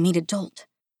 causing me to jolt.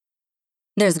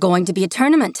 "There's going to be a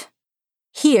tournament.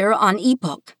 Here on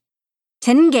Epoch.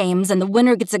 10 games and the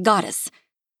winner gets a goddess."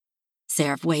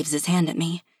 Seraph waves his hand at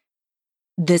me.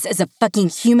 "This is a fucking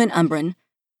human, Umbren.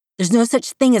 There's no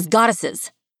such thing as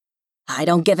goddesses. I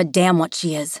don't give a damn what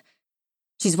she is.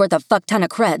 She's worth a fuck ton of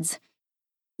creds.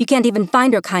 You can't even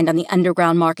find her kind on the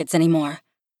underground markets anymore.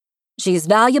 She's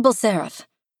valuable, Seraph.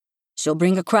 She'll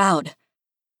bring a crowd.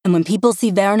 And when people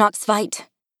see Varanox fight,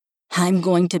 I'm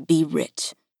going to be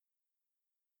rich."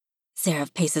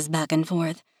 Seraph paces back and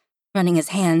forth, running his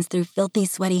hands through filthy,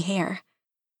 sweaty hair.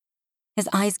 His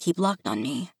eyes keep locked on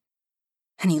me,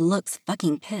 and he looks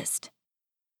fucking pissed.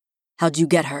 How'd you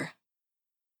get her?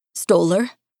 Stole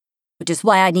her, which is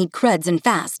why I need creds and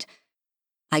fast.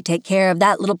 I take care of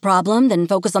that little problem, then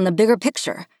focus on the bigger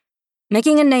picture,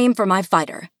 making a name for my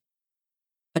fighter.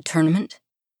 A tournament?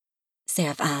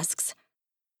 Seraph asks.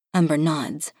 Umber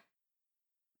nods.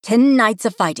 10 nights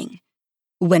of fighting.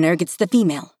 Winner gets the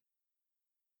female.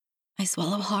 I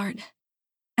swallow hard.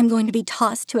 I'm going to be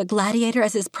tossed to a gladiator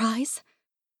as his prize?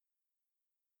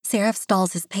 Seraph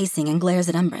stalls his pacing and glares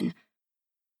at Umbren.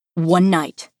 1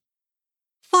 night.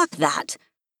 Fuck that.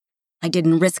 I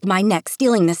didn't risk my neck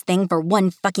stealing this thing for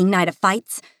 1 fucking night of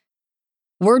fights.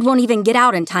 Word won't even get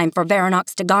out in time for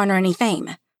Varanox to garner any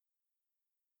fame.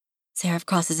 Seraph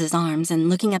crosses his arms and,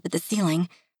 looking up at the ceiling,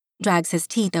 drags his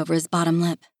teeth over his bottom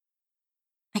lip.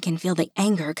 I can feel the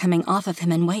anger coming off of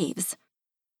him in waves.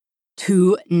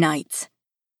 2 nights.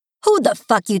 Who the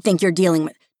fuck you think you're dealing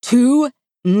with? 2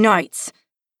 nights.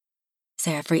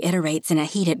 Seraph reiterates in a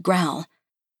heated growl.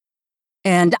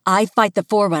 And I fight the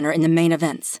Forerunner in the main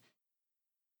events.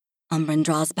 Umbren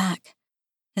draws back,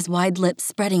 his wide lips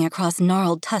spreading across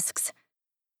gnarled tusks.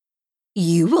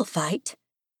 You will fight?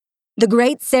 The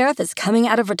great Seraph is coming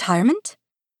out of retirement?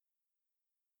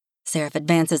 Seraph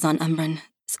advances on Umbren,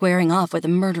 squaring off with a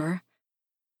murderer.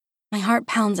 My heart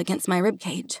pounds against my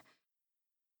ribcage.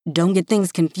 Don't get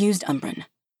things confused, Umbren.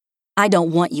 I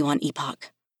don't want you on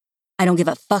Epoch. I don't give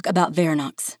a fuck about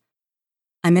Varanox.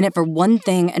 I'm in it for one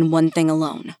thing and one thing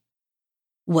alone.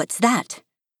 What's that?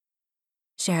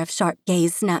 Sheriff's sharp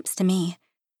gaze snaps to me,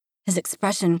 his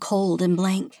expression cold and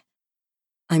blank.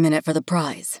 I'm in it for the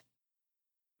prize.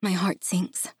 My heart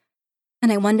sinks,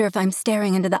 and I wonder if I'm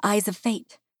staring into the eyes of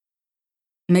fate.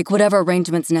 Make whatever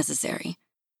arrangements necessary.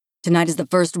 Tonight is the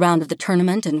first round of the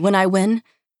tournament, and when I win,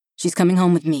 she's coming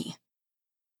home with me.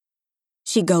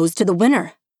 She goes to the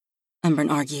winner,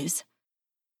 Umbren argues.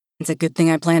 It's a good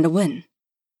thing I plan to win.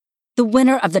 The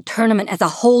winner of the tournament as a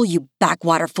whole, you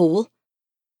backwater fool.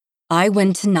 I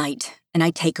win tonight, and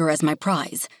I take her as my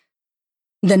prize.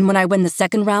 Then when I win the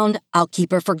second round, I'll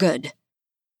keep her for good.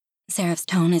 Seraph's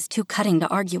tone is too cutting to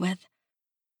argue with.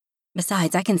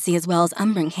 Besides, I can see as well as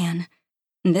Umbren can.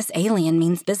 This alien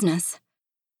means business.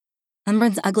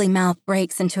 Umbren's ugly mouth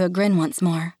breaks into a grin once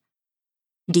more.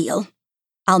 Deal.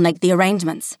 I'll make the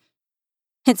arrangements.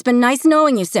 It's been nice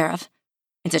knowing you, Seraph.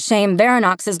 It's a shame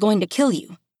Varanox is going to kill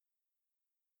you.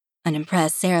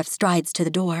 Unimpressed, Seraph strides to the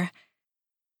door.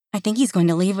 I think he's going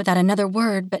to leave without another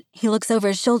word, but he looks over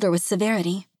his shoulder with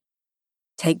severity.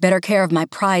 Take better care of my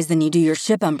prize than you do your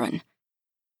ship, Umbren.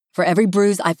 For every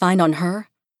bruise I find on her,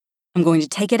 I'm going to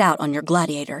take it out on your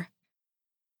gladiator.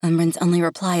 Umbren's only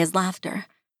reply is laughter,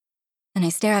 and I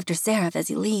stare after Seraph as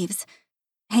he leaves,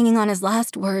 hanging on his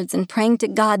last words and praying to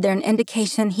God they're an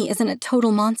indication he isn't a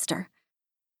total monster.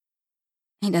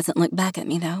 He doesn't look back at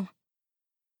me, though.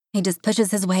 He just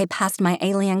pushes his way past my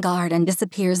alien guard and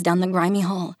disappears down the grimy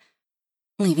hall,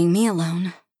 leaving me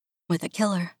alone with a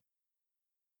killer.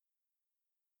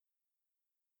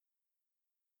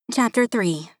 Chapter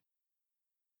 3.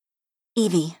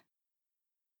 Evie.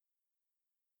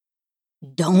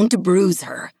 Don't bruise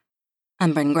her,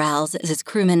 Umbren growls as his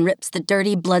crewman rips the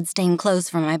dirty, blood-stained clothes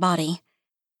from my body.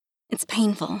 It's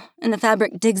painful, and the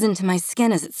fabric digs into my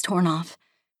skin as it's torn off.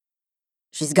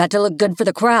 She's got to look good for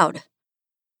the crowd.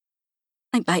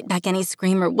 I bite back any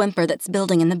scream or whimper that's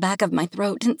building in the back of my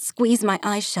throat and squeeze my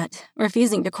eyes shut,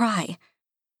 refusing to cry.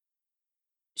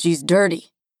 She's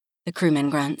dirty, the crewman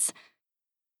grunts.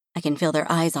 I can feel their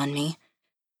eyes on me,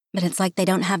 but it's like they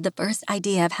don't have the first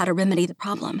idea of how to remedy the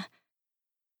problem.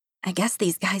 I guess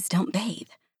these guys don't bathe.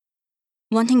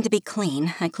 Wanting to be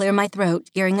clean, I clear my throat,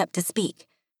 gearing up to speak.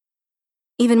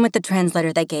 Even with the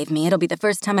translator they gave me, it'll be the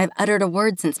first time I've uttered a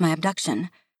word since my abduction.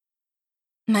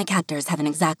 My captors haven't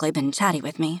exactly been chatty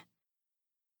with me.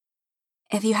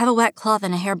 If you have a wet cloth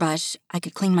and a hairbrush, I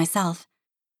could clean myself.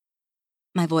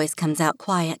 My voice comes out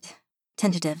quiet,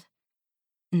 tentative,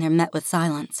 and they're met with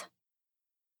silence.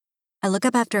 I look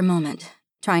up after a moment,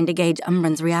 trying to gauge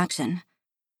Umbren's reaction.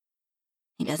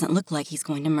 He doesn't look like he's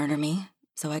going to murder me,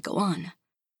 so I go on.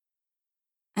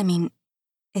 I mean,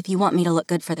 if you want me to look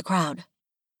good for the crowd.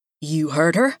 You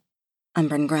heard her?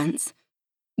 Umbren grunts.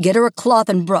 Get her a cloth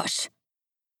and brush.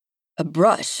 A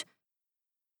brush?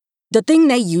 The thing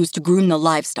they use to groom the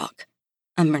livestock,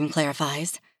 Umbren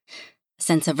clarifies. A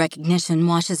sense of recognition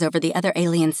washes over the other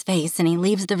alien's face, and he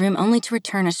leaves the room only to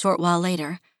return a short while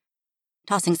later,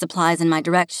 tossing supplies in my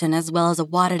direction as well as a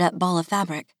wadded-up ball of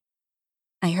fabric.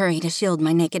 I hurry to shield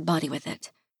my naked body with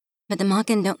it, but the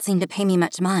Mockin don't seem to pay me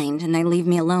much mind, and they leave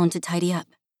me alone to tidy up.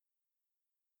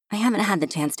 I haven't had the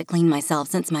chance to clean myself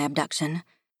since my abduction,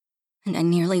 and I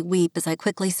nearly weep as I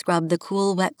quickly scrub the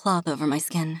cool, wet cloth over my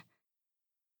skin.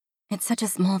 It's such a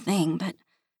small thing, but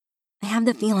I have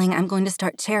the feeling I'm going to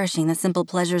start cherishing the simple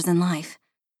pleasures in life.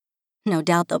 No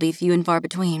doubt they'll be few and far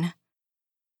between.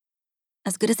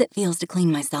 As good as it feels to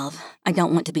clean myself, I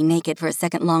don't want to be naked for a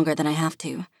second longer than I have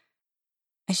to.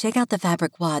 I shake out the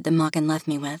fabric wad that Makin left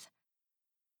me with.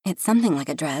 It's something like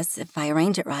a dress, if I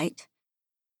arrange it right.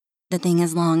 The thing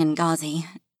is long and gauzy,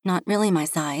 not really my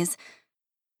size,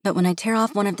 but when I tear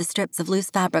off one of the strips of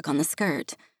loose fabric on the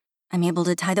skirt, I'm able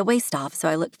to tie the waist off so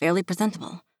I look fairly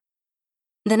presentable.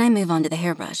 Then I move on to the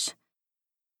hairbrush.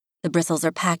 The bristles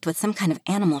are packed with some kind of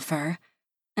animal fur,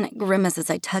 and I grimace as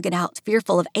I tug it out,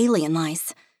 fearful of alien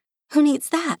lice. Who needs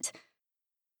that?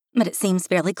 But it seems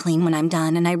fairly clean when I'm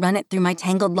done, and I run it through my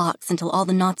tangled locks until all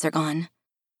the knots are gone.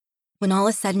 When all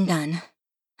is said and done,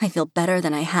 I feel better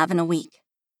than I have in a week.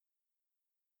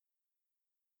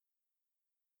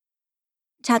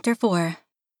 Chapter 4.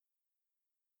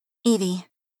 Evie.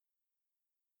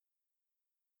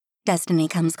 Destiny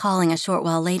comes calling a short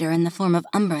while later in the form of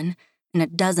Umbren and a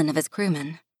dozen of his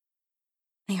crewmen.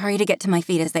 I hurry to get to my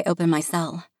feet as they open my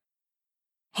cell.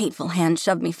 Hateful hands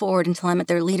shove me forward until I'm at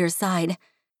their leader's side.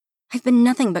 I've been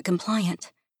nothing but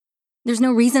compliant. There's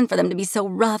no reason for them to be so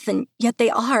rough, and yet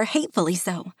they are, hatefully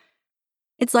so.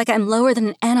 It's like I'm lower than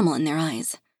an animal in their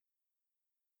eyes.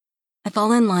 I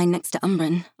fall in line next to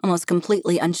Umbren, almost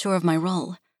completely unsure of my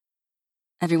role.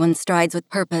 Everyone strides with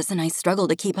purpose, and I struggle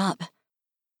to keep up.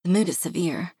 The mood is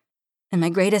severe, and my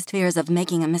greatest fear is of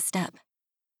making a misstep.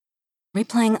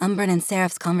 Replaying Umbren and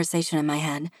Seraph's conversation in my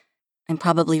head, I'm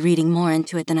probably reading more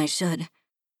into it than I should.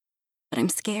 But I'm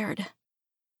scared,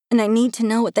 and I need to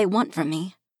know what they want from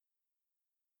me.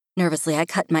 Nervously, I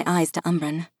cut my eyes to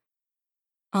Umbren.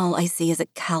 All I see is a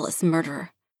callous murderer.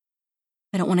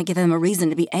 I don't want to give him a reason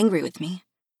to be angry with me.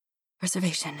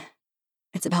 Preservation.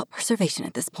 It's about preservation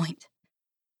at this point.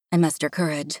 I muster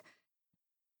courage.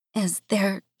 Is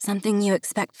there something you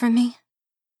expect from me?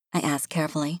 I ask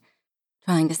carefully,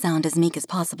 trying to sound as meek as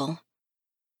possible.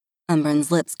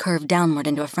 Umbren's lips curve downward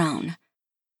into a frown.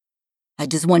 I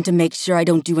just want to make sure I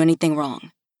don't do anything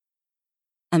wrong.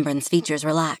 Umbren's features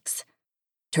relax.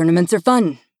 Tournaments are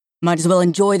fun. Might as well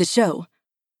enjoy the show.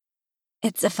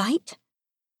 It's a fight?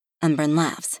 Umbren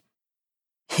laughs.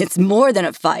 It's more than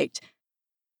a fight.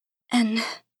 And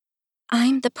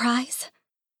I'm the prize?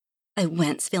 I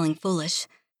wince, feeling foolish.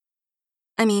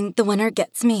 I mean, the winner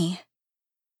gets me.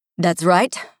 That's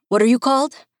right. What are you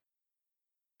called?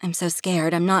 I'm so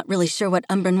scared, I'm not really sure what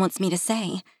Umbren wants me to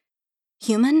say.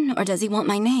 Human, or does he want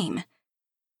my name?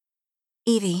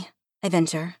 Evie, I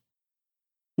venture.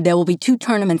 There will be 2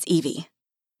 tournaments, Evie.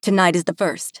 Tonight is the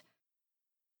first.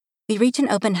 We reach an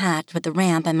open hatch with the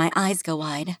ramp and my eyes go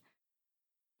wide.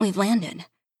 We've landed.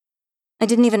 I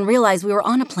didn't even realize we were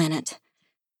on a planet,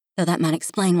 though that might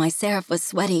explain why Seraph was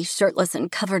sweaty, shirtless,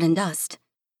 and covered in dust.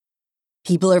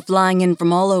 People are flying in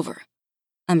from all over,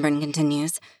 Umbren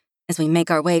continues, as we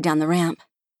make our way down the ramp.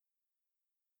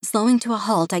 Slowing to a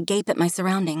halt, I gape at my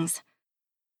surroundings.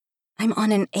 I'm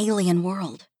on an alien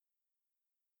world.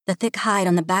 The thick hide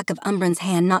on the back of Umbren's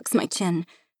hand knocks my chin,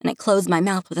 and I close my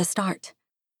mouth with a start.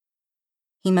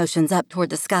 He motions up toward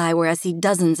the sky where I see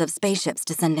dozens of spaceships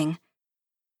descending.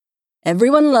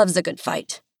 Everyone loves a good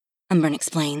fight, Umbren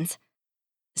explains.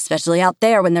 Especially out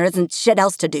there when there isn't shit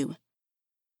else to do.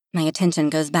 My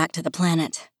attention goes back to the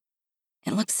planet.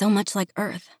 It looks so much like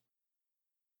Earth.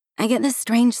 I get this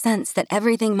strange sense that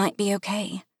everything might be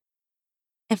okay.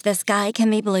 If the sky can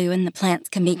be blue and the plants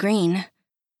can be green,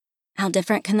 how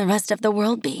different can the rest of the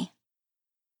world be?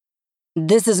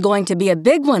 This is going to be a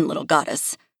big one, little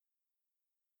goddess.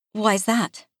 Why's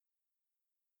that?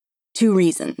 2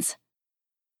 reasons.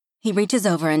 He reaches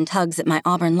over and tugs at my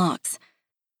auburn locks.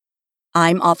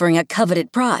 I'm offering a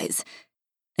coveted prize,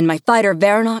 and my fighter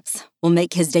Veranox will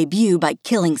make his debut by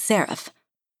killing Seraph.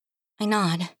 I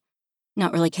nod,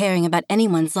 not really caring about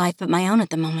anyone's life but my own at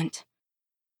the moment.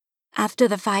 After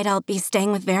the fight, I'll be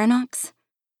staying with Veranox?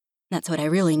 That's what I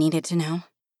really needed to know.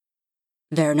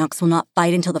 Veranox will not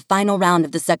fight until the final round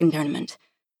of the second tournament.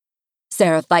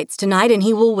 Seraph fights tonight and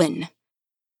he will win.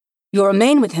 You'll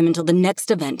remain with him until the next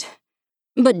event,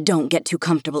 but don't get too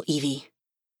comfortable, Evie.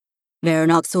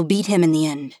 Veranox will beat him in the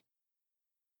end.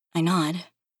 I nod.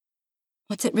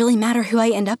 What's it really matter who I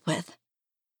end up with?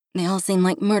 They all seem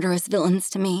like murderous villains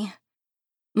to me.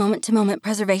 Moment-to-moment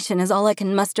preservation is all I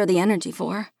can muster the energy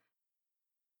for.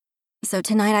 So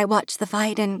tonight I watch the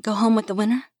fight and go home with the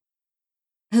winner?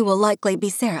 Who will likely be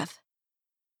Seraph.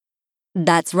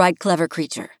 That's right, clever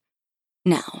creature.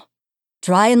 Now,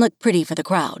 try and look pretty for the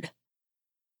crowd.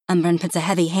 Umbren puts a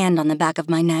heavy hand on the back of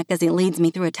my neck as he leads me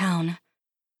through a town.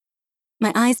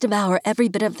 My eyes devour every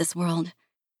bit of this world.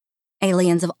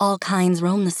 Aliens of all kinds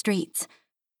roam the streets.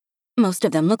 Most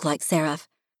of them look like Seraph.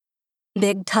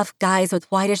 Big, tough guys with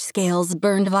whitish scales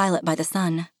burned violet by the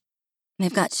sun.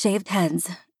 They've got shaved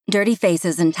heads, dirty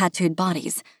faces, and tattooed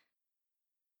bodies.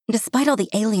 Despite all the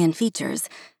alien features,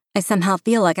 I somehow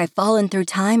feel like I've fallen through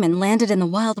time and landed in the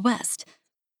Wild West.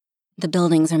 The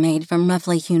buildings are made from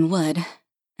roughly hewn wood,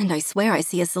 and I swear I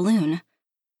see a saloon.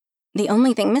 The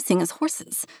only thing missing is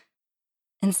horses.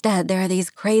 Instead, there are these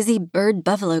crazy bird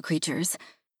buffalo creatures.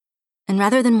 And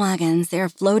rather than wagons, they are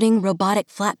floating robotic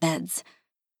flatbeds.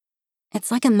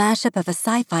 It's like a mashup of a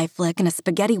sci-fi flick and a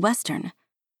spaghetti western.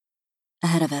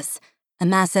 Ahead of us, a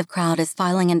massive crowd is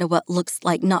filing into what looks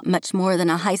like not much more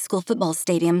than a high school football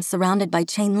stadium surrounded by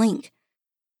chain link.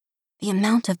 The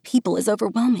amount of people is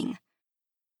overwhelming.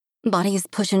 Bodies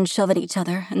push and shove at each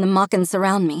other, and the Mockens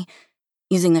surround me,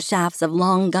 using the shafts of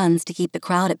long guns to keep the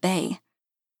crowd at bay.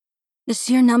 The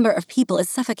sheer number of people is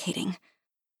suffocating.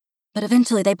 But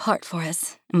eventually they part for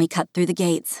us, and we cut through the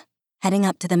gates, heading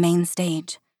up to the main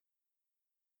stage.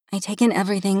 I take in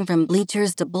everything from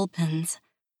bleachers to bullpens.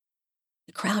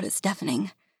 The crowd is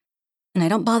deafening, and I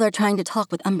don't bother trying to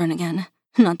talk with Umbren again,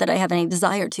 not that I have any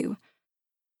desire to.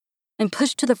 I'm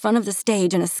pushed to the front of the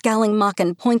stage and a scowling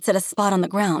Mocken points at a spot on the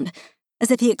ground,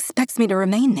 as if he expects me to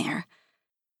remain there.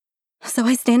 So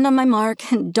I stand on my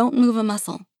mark and don't move a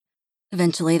muscle.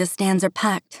 Eventually, the stands are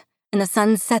packed, and the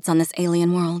sun sets on this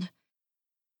alien world.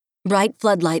 Bright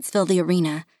floodlights fill the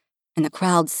arena, and the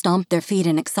crowd stomp their feet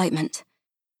in excitement.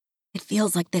 It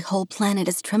feels like the whole planet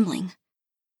is trembling.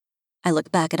 I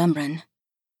look back at Umbren.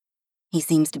 He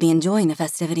seems to be enjoying the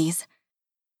festivities.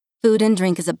 Food and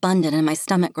drink is abundant and my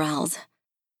stomach growls,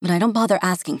 but I don't bother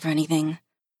asking for anything.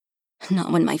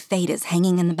 Not when my fate is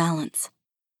hanging in the balance.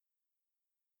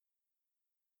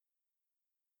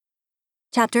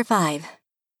 Chapter 5.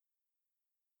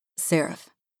 Seraph.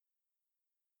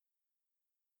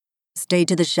 Stay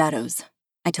to the shadows,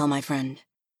 I tell my friend.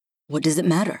 What does it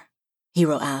matter?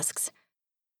 Hero asks.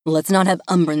 Let's not have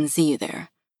Umbren see you there.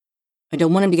 I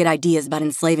don't want him to get ideas about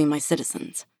enslaving my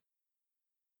citizens.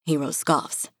 Hero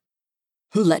scoffs.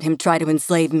 Let him try to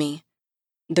enslave me.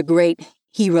 The great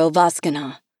Hero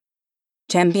Vaskana.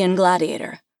 Champion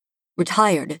gladiator.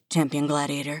 Retired champion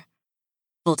gladiator.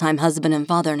 Full-time husband and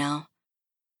father now.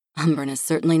 Umbren is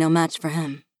certainly no match for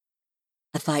him.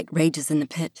 The fight rages in the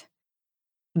pit.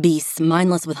 Beasts,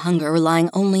 mindless with hunger, relying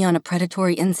only on a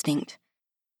predatory instinct.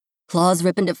 Claws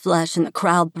rip into flesh and the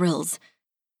crowd thrills.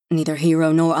 Neither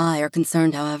Hero nor I are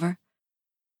concerned, however.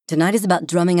 Tonight is about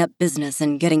drumming up business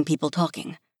and getting people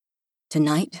talking.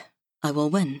 Tonight, I will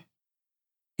win.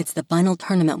 It's the final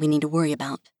tournament we need to worry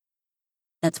about.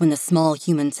 That's when the small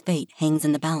human's fate hangs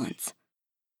in the balance.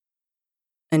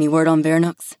 Any word on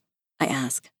Vernux? I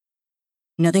ask.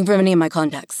 Nothing from any of my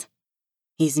contacts.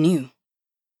 He's new.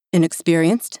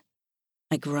 Inexperienced?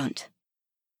 I grunt.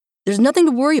 There's nothing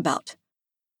to worry about.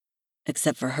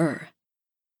 Except for her.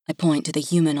 I point to the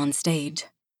human on stage.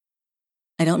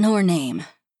 I don't know her name,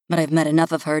 but I've met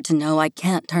enough of her to know I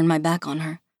can't turn my back on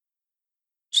her.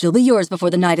 She'll be yours before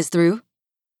the night is through.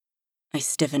 I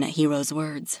stiffen at Hero's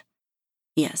words.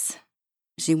 Yes,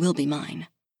 she will be mine.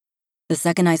 The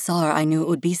second I saw her, I knew it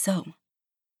would be so.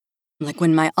 Like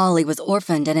when my Ollie was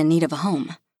orphaned and in need of a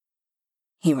home.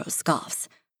 Hero scoffs.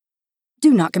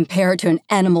 Do not compare her to an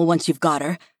animal once you've got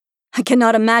her. I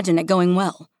cannot imagine it going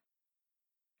well.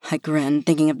 I grin,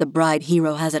 thinking of the bride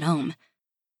Hero has at home.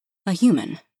 A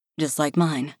human, just like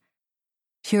mine.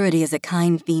 Purity is a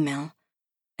kind female,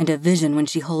 and a vision when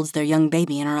she holds their young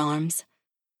baby in her arms.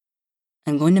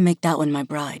 I'm going to make that one my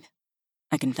bride,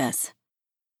 I confess.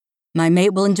 My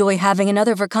mate will enjoy having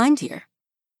another of her kind here.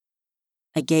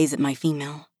 I gaze at my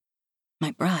female,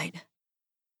 my bride.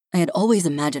 I had always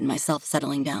imagined myself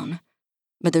settling down,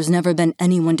 but there's never been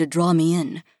anyone to draw me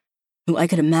in, who I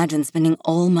could imagine spending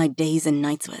all my days and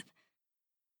nights with.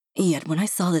 Yet when I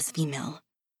saw this female,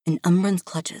 in Umbren's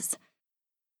clutches,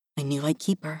 I knew I'd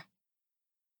keep her.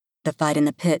 The fight in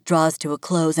the pit draws to a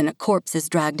close and a corpse is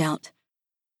dragged out.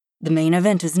 The main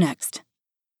event is next.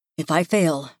 If I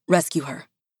fail, rescue her.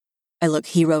 I look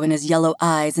Hero in his yellow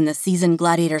eyes and the seasoned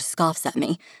gladiator scoffs at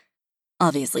me.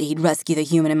 Obviously, he'd rescue the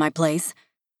human in my place.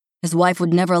 His wife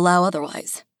would never allow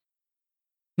otherwise.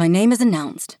 My name is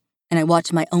announced, and I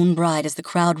watch my own bride as the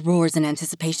crowd roars in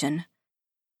anticipation.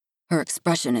 Her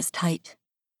expression is tight,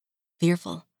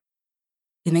 fearful.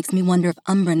 It makes me wonder if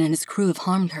Umbren and his crew have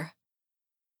harmed her.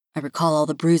 I recall all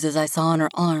the bruises I saw on her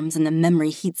arms, and the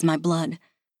memory heats my blood.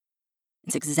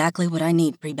 It's exactly what I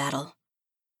need pre-battle.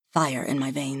 Fire in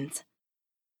my veins.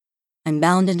 I'm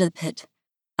bound into the pit,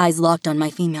 eyes locked on my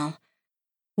female,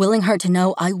 willing her to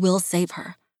know I will save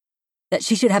her, that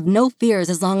she should have no fears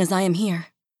as long as I am here.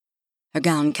 Her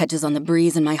gown catches on the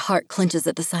breeze and my heart clenches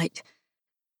at the sight.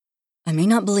 I may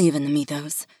not believe in the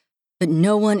mythos, but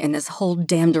no one in this whole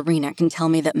damned arena can tell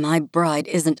me that my bride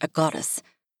isn't a goddess.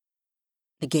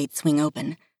 The gates swing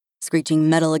open, screeching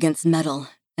metal against metal,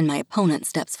 and my opponent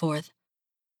steps forth.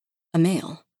 A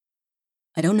male.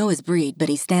 I don't know his breed, but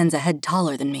he stands a head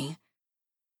taller than me.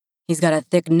 He's got a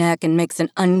thick neck and makes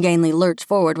an ungainly lurch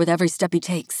forward with every step he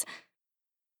takes.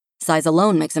 Size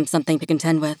alone makes him something to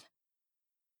contend with.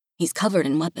 He's covered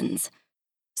in weapons.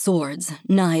 Swords,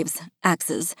 knives,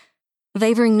 axes,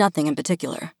 favoring nothing in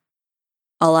particular.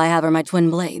 All I have are my twin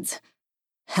blades.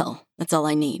 Hell, that's all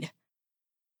I need.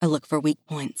 I look for weak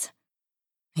points.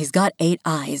 He's got 8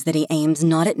 eyes that he aims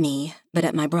not at me, but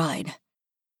at my bride.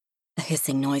 A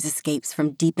hissing noise escapes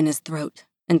from deep in his throat,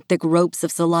 and thick ropes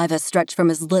of saliva stretch from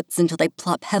his lips until they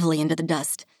plop heavily into the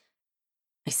dust.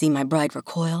 I see my bride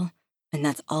recoil, and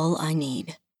that's all I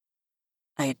need.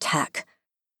 I attack,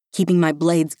 keeping my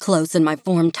blades close and my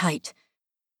form tight.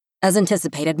 As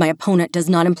anticipated, my opponent does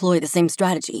not employ the same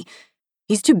strategy.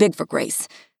 He's too big for grace,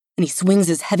 and he swings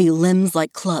his heavy limbs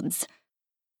like clubs.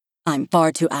 I'm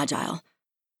far too agile.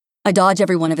 I dodge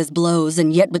every one of his blows,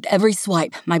 and yet with every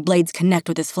swipe, my blades connect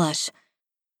with his flesh.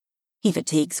 He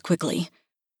fatigues quickly,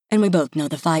 and we both know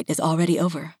the fight is already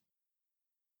over.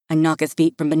 I knock his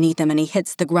feet from beneath him, and he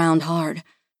hits the ground hard,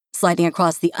 sliding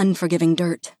across the unforgiving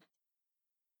dirt.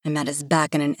 I'm at his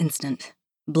back in an instant,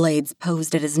 blades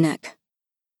posed at his neck.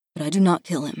 But I do not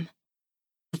kill him.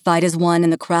 The fight is won,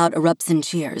 and the crowd erupts in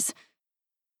cheers.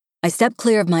 I step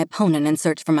clear of my opponent and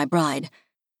search for my bride,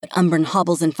 but Umbren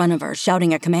hobbles in front of her,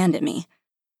 shouting a command at me.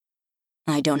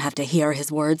 I don't have to hear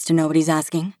his words to know what he's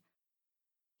asking.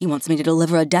 He wants me to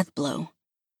deliver a death blow.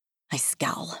 I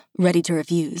scowl, ready to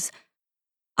refuse.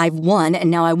 I've won,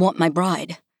 and now I want my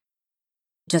bride.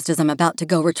 Just as I'm about to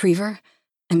go retrieve her,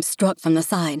 I'm struck from the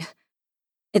side.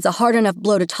 It's a hard enough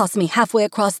blow to toss me halfway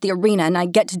across the arena, and I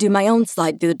get to do my own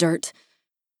slide through the dirt.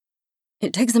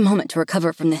 It takes a moment to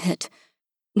recover from the hit.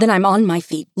 Then I'm on my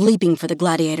feet, leaping for the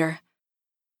gladiator.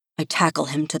 I tackle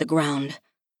him to the ground.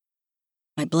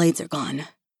 My blades are gone,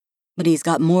 but he's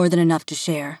got more than enough to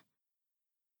share.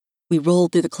 We roll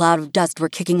through the cloud of dust we're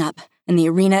kicking up, and the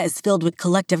arena is filled with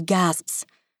collective gasps.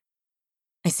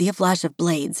 I see a flash of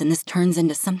blades, and this turns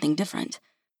into something different.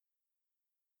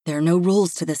 There are no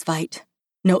rules to this fight,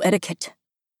 no etiquette.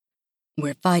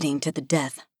 We're fighting to the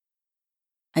death.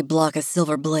 I block a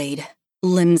silver blade,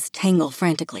 limbs tangle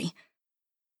frantically.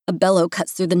 A bellow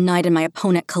cuts through the night, and my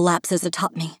opponent collapses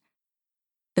atop me.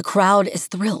 The crowd is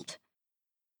thrilled.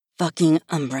 Fucking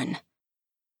Umbren.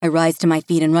 I rise to my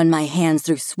feet and run my hands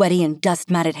through sweaty and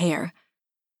dust-matted hair.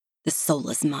 The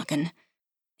soulless Makan.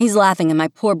 He's laughing, and my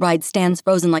poor bride stands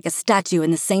frozen like a statue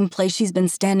in the same place she's been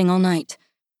standing all night.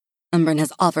 Umbren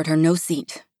has offered her no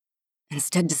seat,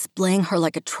 instead displaying her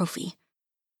like a trophy.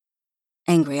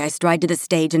 Angry, I stride to the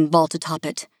stage and vault atop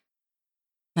it.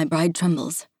 My bride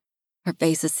trembles, her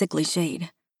face a sickly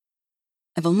shade.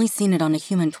 I've only seen it on a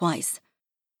human twice.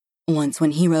 Once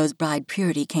when Hero's bride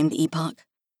Purity came to Epoch,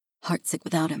 heartsick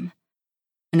without him,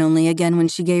 and only again when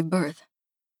she gave birth.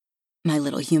 My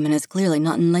little human is clearly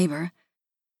not in labor,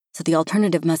 so the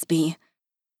alternative must be...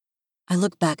 I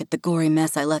look back at the gory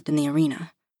mess I left in the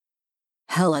arena.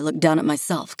 Hell, I look down at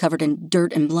myself, covered in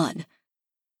dirt and blood.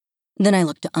 Then I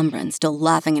look to Umbren, still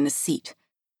laughing in his seat.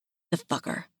 The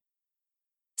fucker.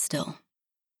 Still,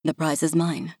 the prize is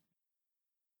mine.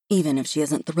 Even if she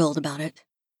isn't thrilled about it.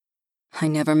 I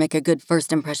never make a good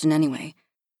first impression anyway,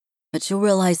 but she'll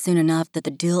realize soon enough that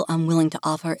the deal I'm willing to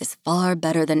offer is far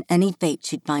better than any fate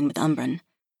she'd find with Umbren.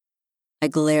 I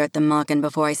glare at the Makan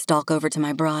before I stalk over to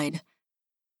my bride.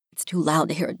 It's too loud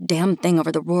to hear a damn thing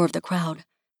over the roar of the crowd,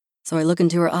 so I look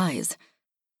into her eyes,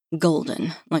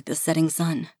 golden like the setting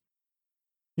sun.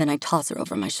 Then I toss her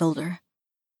over my shoulder.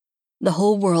 The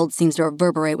whole world seems to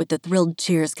reverberate with the thrilled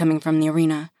cheers coming from the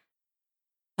arena.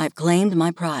 I've claimed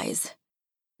my prize,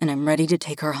 and I'm ready to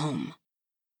take her home.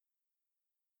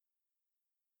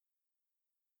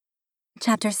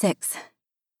 Chapter 6.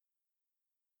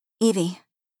 Evie.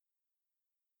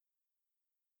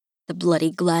 The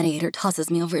bloody gladiator tosses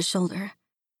me over his shoulder.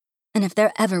 And if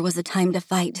there ever was a time to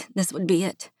fight, this would be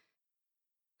it.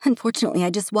 Unfortunately, I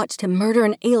just watched him murder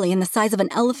an alien the size of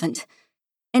an elephant,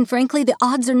 and frankly, the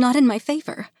odds are not in my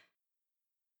favor.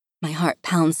 My heart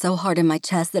pounds so hard in my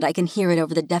chest that I can hear it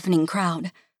over the deafening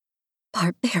crowd.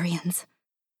 Barbarians.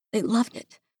 They loved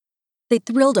it. They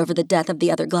thrilled over the death of the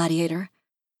other gladiator.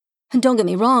 And don't get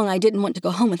me wrong, I didn't want to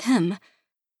go home with him,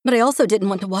 but I also didn't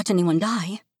want to watch anyone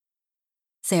die.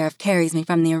 Seraph carries me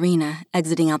from the arena,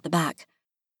 exiting out the back.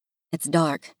 It's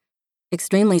dark,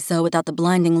 extremely so without the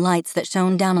blinding lights that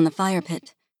shone down on the fire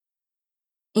pit.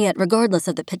 Yet, regardless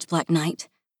of the pitch-black night,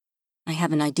 I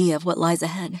have an idea of what lies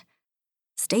ahead.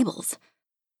 Stables.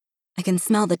 I can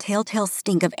smell the telltale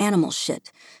stink of animal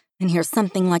shit and hear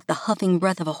something like the huffing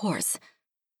breath of a horse.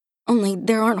 Only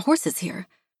there aren't horses here.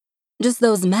 Just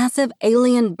those massive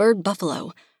alien bird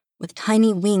buffalo with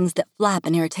tiny wings that flap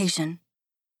in irritation.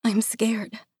 I'm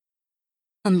scared.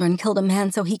 Umbren killed a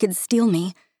man so he could steal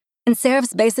me, and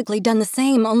Seraph's basically done the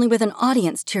same, only with an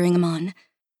audience cheering him on.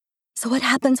 So what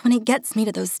happens when he gets me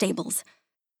to those stables?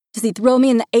 Does he throw me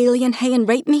in the alien hay and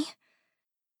rape me?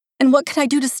 And what could I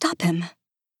do to stop him?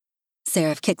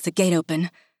 Seraph kicks a gate open.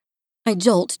 I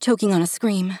jolt, choking on a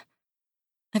scream.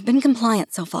 I've been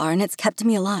compliant so far, and it's kept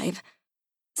me alive.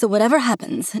 So whatever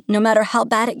happens, no matter how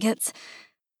bad it gets,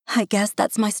 I guess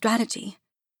that's my strategy.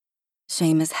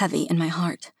 Shame is heavy in my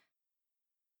heart.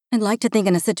 I'd like to think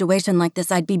in a situation like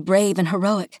this I'd be brave and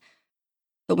heroic.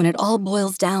 But when it all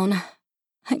boils down,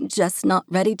 I'm just not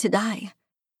ready to die.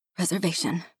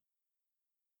 Reservation.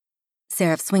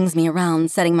 Seraph swings me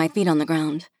around, setting my feet on the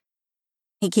ground.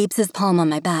 He keeps his palm on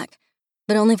my back,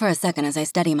 but only for a second as I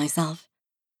steady myself.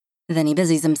 Then he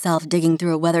busies himself digging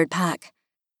through a weathered pack.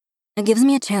 It gives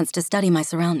me a chance to study my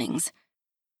surroundings.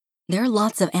 There are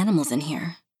lots of animals in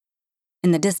here.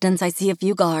 In the distance, I see a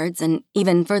few guards, and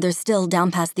even further still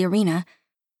down past the arena,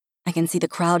 I can see the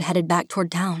crowd headed back toward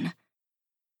town.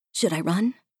 Should I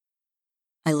run?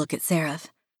 I look at Seraph.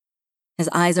 His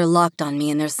eyes are locked on me,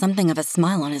 and there's something of a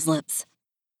smile on his lips.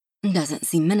 Doesn't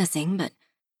seem menacing, but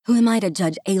who am I to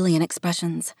judge alien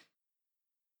expressions?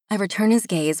 I return his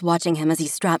gaze, watching him as he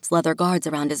straps leather guards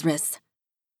around his wrists.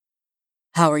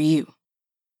 "How are you?"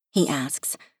 he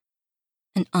asks.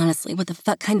 And honestly, what the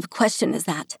fuck kind of question is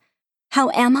that? How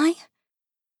am I?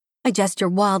 I gesture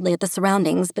wildly at the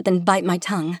surroundings, but then bite my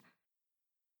tongue.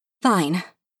 Fine.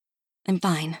 I'm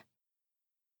fine.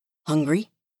 Hungry?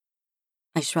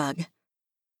 I shrug.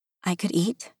 I could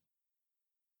eat.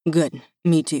 Good,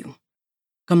 me too.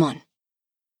 Come on.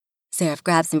 Seraph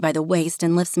grabs me by the waist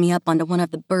and lifts me up onto one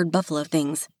of the bird buffalo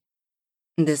things.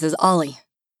 This is Ollie,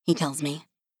 he tells me.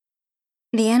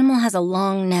 The animal has a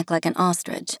long neck like an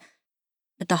ostrich,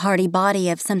 but the hardy body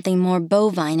of something more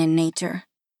bovine in nature.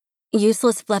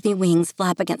 Useless fluffy wings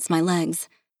flap against my legs.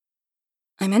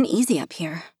 I'm uneasy up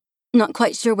here, not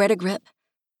quite sure where to grip.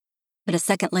 But a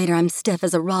second later, I'm stiff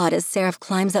as a rod as Seraph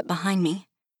climbs up behind me.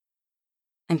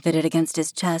 I'm fitted against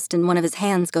his chest, and one of his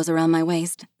hands goes around my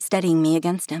waist, steadying me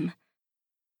against him.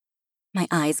 My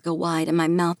eyes go wide and my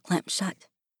mouth clamps shut.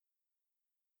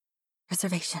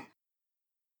 Reservation.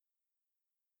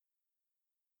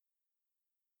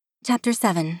 Chapter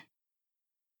 7.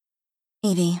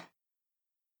 Evie.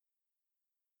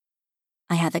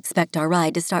 I half expect our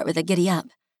ride to start with a giddy up,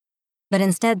 but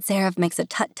instead Seraph makes a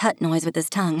tut-tut noise with his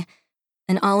tongue,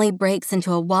 and Ollie breaks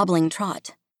into a wobbling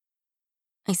trot.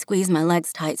 I squeeze my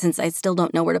legs tight since I still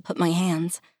don't know where to put my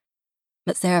hands,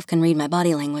 but Seraph can read my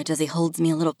body language as he holds me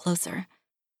a little closer.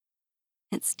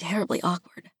 It's terribly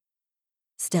awkward.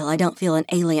 Still, I don't feel an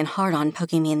alien hard-on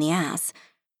poking me in the ass,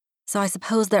 so I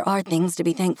suppose there are things to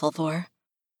be thankful for.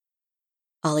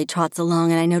 Ollie trots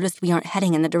along, and I noticed we aren't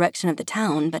heading in the direction of the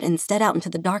town, but instead out into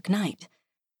the dark night.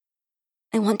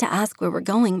 I want to ask where we're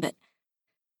going, but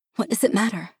what does it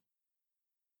matter?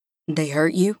 They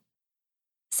hurt you?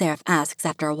 Seraph asks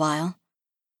after a while.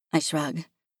 I shrug.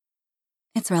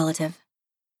 It's relative.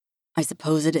 I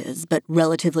suppose it is, but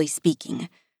relatively speaking,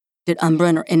 did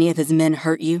Umbren or any of his men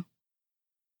hurt you?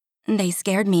 They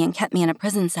scared me and kept me in a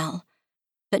prison cell,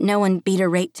 but no one beat or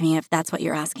raped me if that's what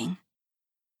you're asking.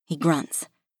 He grunts.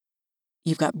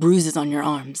 You've got bruises on your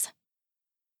arms.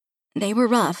 They were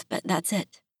rough, but that's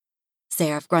it.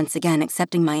 Seraph grunts again,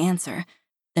 accepting my answer,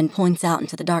 then points out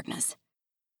into the darkness.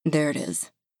 There it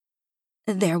is.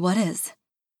 There what is?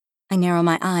 I narrow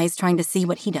my eyes, trying to see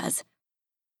what he does.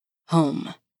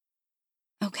 Home.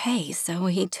 Okay, so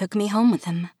he took me home with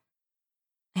him.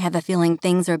 I have a feeling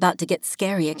things are about to get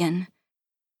scary again.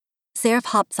 Seraph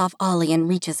hops off Ollie and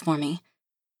reaches for me.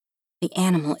 The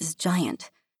animal is giant.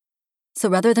 So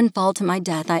rather than fall to my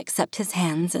death, I accept his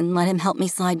hands and let him help me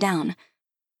slide down,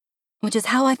 which is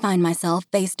how I find myself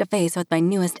face to face with my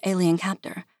newest alien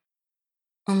captor.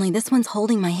 Only this one's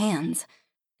holding my hands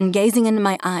and gazing into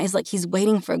my eyes like he's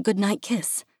waiting for a goodnight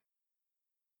kiss.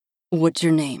 What's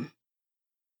your name?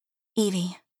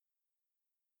 Evie.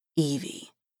 Evie.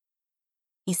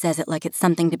 He says it like it's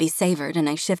something to be savored, and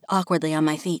I shift awkwardly on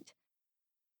my feet.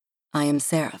 I am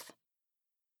Seraph.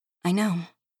 I know.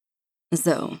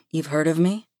 So, you've heard of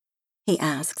me? He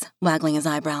asks, waggling his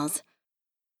eyebrows.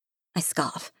 I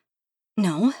scoff.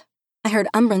 No, I heard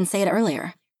Umbren say it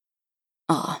earlier.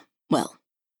 Ah, well.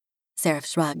 Seraph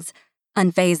shrugs,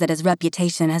 unfazed that his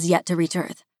reputation has yet to reach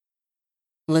Earth.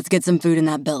 Let's get some food in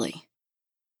that belly.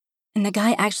 And the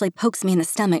guy actually pokes me in the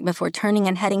stomach before turning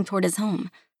and heading toward his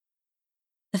home.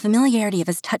 The familiarity of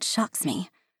his touch shocks me.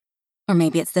 Or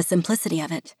maybe it's the simplicity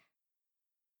of it.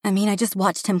 I mean, I just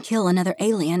watched him kill another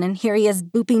alien, and here he is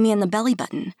booping me in the belly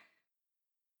button.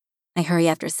 I hurry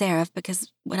after Seraph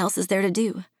because what else is there to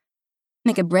do?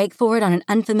 Make a break for it on an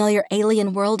unfamiliar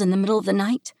alien world in the middle of the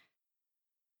night?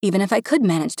 Even if I could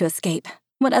manage to escape,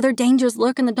 what other dangers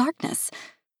lurk in the darkness?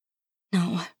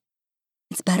 No.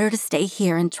 It's better to stay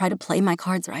here and try to play my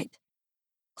cards right.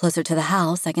 Closer to the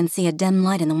house, I can see a dim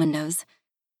light in the windows.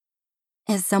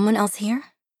 Is someone else here?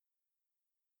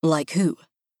 Like who?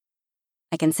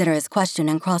 I consider his question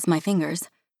and cross my fingers.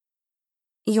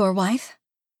 Your wife?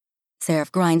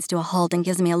 Seraph grinds to a halt and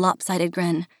gives me a lopsided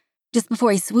grin, just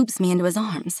before he swoops me into his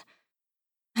arms.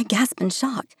 I gasp in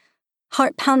shock,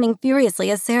 heart pounding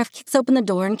furiously as Seraph kicks open the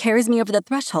door and carries me over the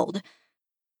threshold.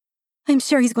 I'm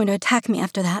sure he's going to attack me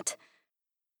after that,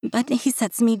 but he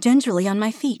sets me gingerly on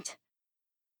my feet.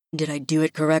 Did I do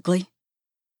it correctly?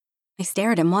 I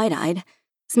stare at him wide-eyed,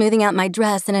 smoothing out my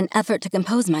dress in an effort to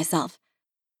compose myself.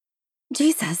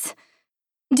 Jesus,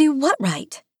 do what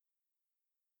right?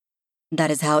 That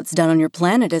is how it's done on your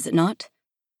planet, is it not?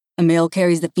 A male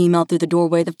carries the female through the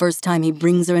doorway the first time he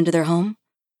brings her into their home?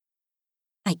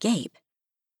 I gape.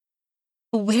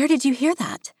 Where did you hear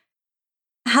that?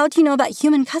 How do you know about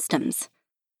human customs?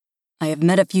 I have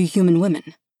met a few human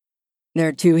women. There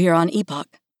are 2 here on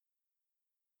Epoch.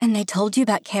 And they told you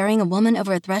about carrying a woman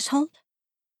over a threshold?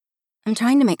 I'm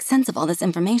trying to make sense of all this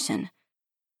information.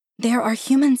 There are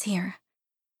humans here.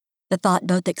 The thought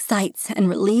both excites and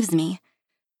relieves me.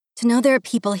 To know there are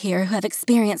people here who have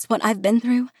experienced what I've been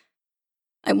through.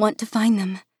 I want to find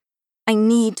them. I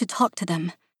need to talk to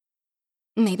them.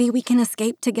 Maybe we can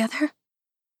escape together?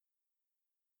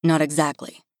 Not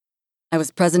exactly. I was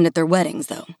present at their weddings,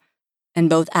 though, and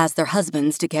both asked their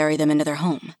husbands to carry them into their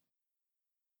home.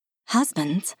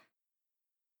 Husbands?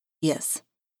 Yes.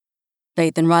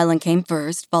 Faith and Rylan came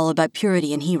first, followed by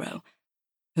Purity and Hero,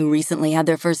 who recently had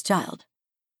their first child.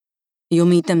 You'll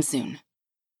meet them soon,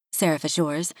 Seraph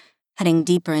assures, heading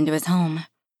deeper into his home.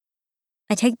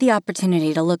 I take the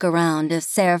opportunity to look around as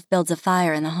Seraph builds a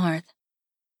fire in the hearth.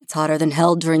 It's hotter than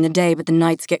hell during the day, but the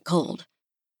nights get cold,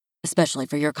 especially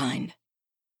for your kind.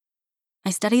 I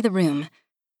study the room,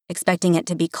 expecting it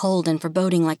to be cold and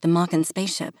foreboding like the Mockin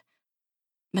spaceship.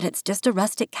 But it's just a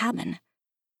rustic cabin.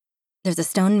 There's a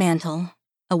stone mantel,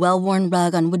 a well-worn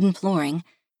rug on wooden flooring,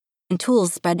 and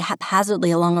tools spread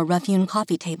haphazardly along a rough-hewn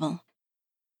coffee table.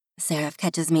 Seraph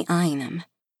catches me eyeing them.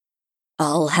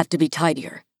 I'll have to be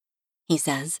tidier, he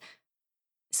says,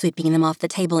 sweeping them off the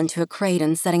table into a crate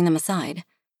and setting them aside.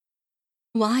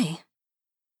 Why?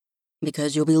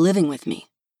 Because you'll be living with me.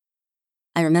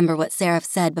 I remember what Seraph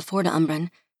said before to Umbren,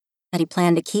 that he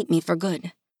planned to keep me for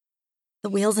good. The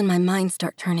wheels in my mind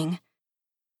start turning.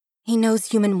 He knows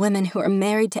human women who are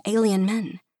married to alien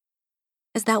men.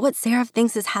 Is that what Seraph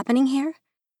thinks is happening here?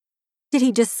 Did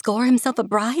he just score himself a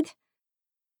bride?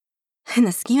 In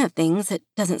the scheme of things, it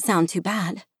doesn't sound too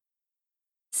bad.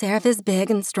 Seraph is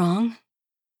big and strong.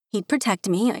 He'd protect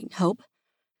me, I hope.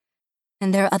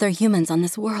 And there are other humans on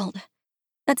this world.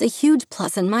 That's a huge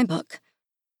plus in my book.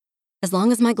 As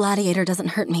long as my gladiator doesn't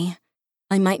hurt me,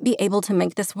 I might be able to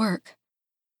make this work.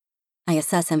 I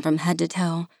assess him from head to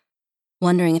toe,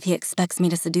 wondering if he expects me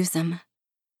to seduce him.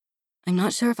 I'm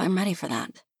not sure if I'm ready for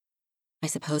that. I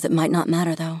suppose it might not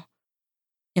matter, though.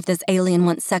 If this alien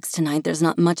wants sex tonight, there's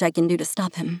not much I can do to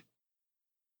stop him.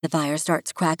 The fire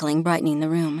starts crackling, brightening the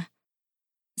room.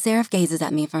 Seraph gazes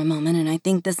at me for a moment, and I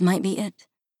think this might be it.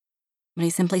 But he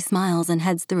simply smiles and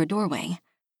heads through a doorway.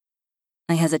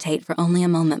 I hesitate for only a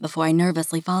moment before I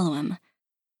nervously follow him.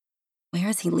 Where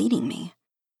is he leading me?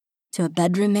 To a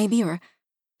bedroom, maybe, or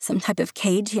some type of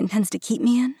cage he intends to keep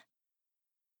me in?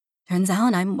 Turns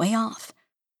out I'm way off.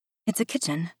 It's a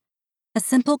kitchen. A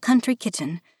simple country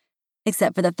kitchen,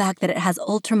 except for the fact that it has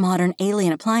ultra-modern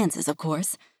alien appliances, of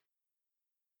course.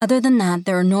 Other than that,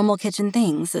 there are normal kitchen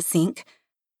things, a sink,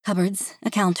 cupboards, a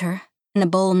counter, and a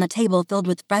bowl on the table filled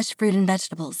with fresh fruit and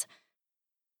vegetables.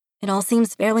 It all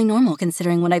seems fairly normal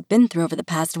considering what I've been through over the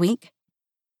past week.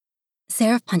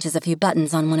 Seraph punches a few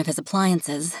buttons on one of his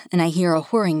appliances, and I hear a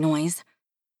whirring noise.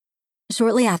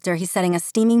 Shortly after, he's setting a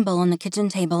steaming bowl on the kitchen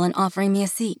table and offering me a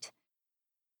seat.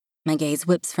 My gaze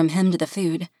whips from him to the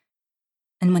food,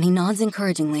 and when he nods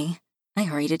encouragingly, I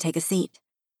hurry to take a seat.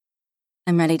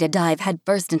 I'm ready to dive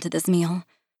headfirst into this meal.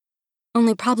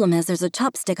 Only problem is there's a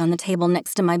chopstick on the table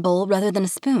next to my bowl rather than a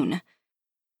spoon.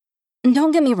 And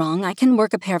don't get me wrong, I can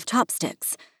work a pair of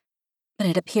chopsticks, but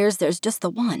it appears there's just the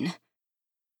one.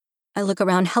 I look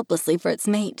around helplessly for its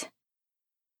mate.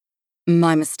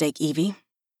 My mistake, Evie.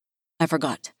 I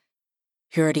forgot.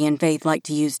 Purity and Faith like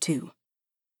to use too.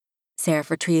 Seraph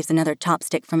retrieves another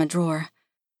chopstick from a drawer.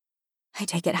 I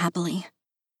take it happily.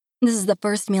 This is the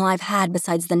first meal I've had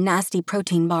besides the nasty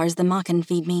protein bars the Makan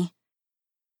feed me.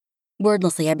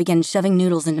 Wordlessly, I begin shoving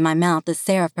noodles into my mouth as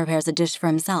Seraph prepares a dish for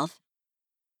himself.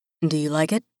 Do you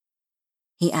like it?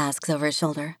 He asks over his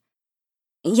shoulder.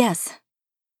 Yes.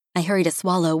 I hurry to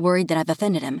swallow, worried that I've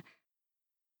offended him.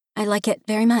 I like it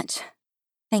very much.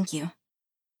 Thank you.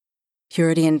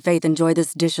 Purity and Faith enjoy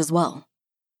this dish as well.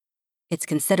 It's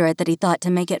considerate that he thought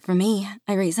to make it for me,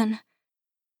 I reason.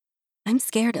 I'm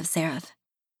scared of Seraph.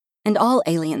 And all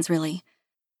aliens, really.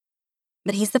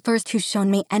 But he's the first who's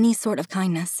shown me any sort of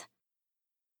kindness.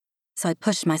 So I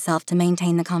push myself to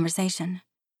maintain the conversation.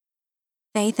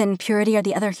 Faith and Purity are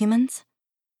the other humans?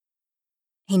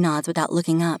 He nods without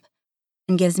looking up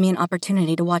and gives me an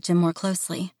opportunity to watch him more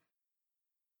closely.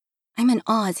 I'm in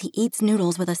awe as he eats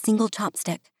noodles with a single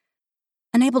chopstick,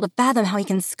 unable to fathom how he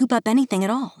can scoop up anything at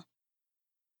all.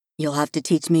 You'll have to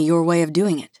teach me your way of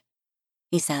doing it,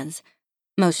 he says,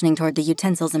 motioning toward the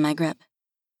utensils in my grip.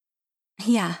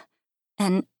 Yeah,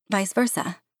 and vice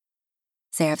versa.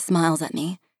 Seraph smiles at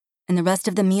me, and the rest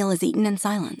of the meal is eaten in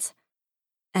silence.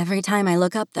 Every time I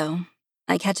look up, though,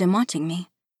 I catch him watching me.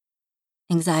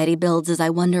 Anxiety builds as I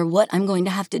wonder what I'm going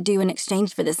to have to do in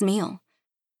exchange for this meal.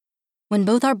 When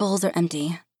both our bowls are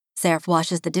empty, Seraph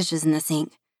washes the dishes in the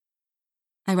sink.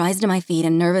 I rise to my feet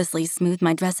and nervously smooth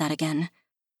my dress out again.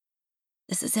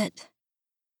 This is it.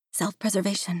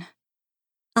 Self-preservation.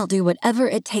 I'll do whatever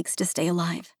it takes to stay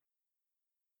alive.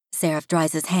 Seraph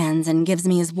dries his hands and gives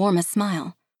me his warmest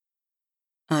smile.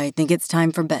 I think it's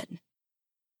time for bed.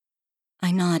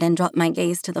 I nod and drop my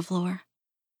gaze to the floor.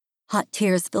 Hot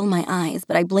tears fill my eyes,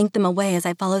 but I blink them away as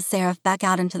I follow Seraph back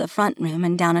out into the front room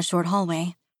and down a short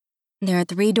hallway. There are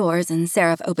 3 doors, and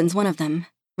Seraph opens one of them,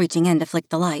 reaching in to flick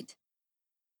the light.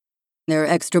 There are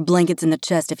extra blankets in the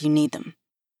chest if you need them.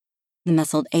 The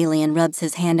muscled alien rubs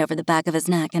his hand over the back of his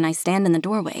neck, and I stand in the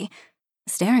doorway,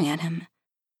 staring at him,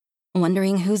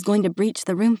 wondering who's going to breach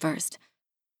the room first.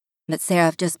 But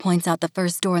Seraph just points out the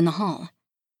first door in the hall.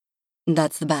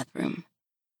 That's the bathroom.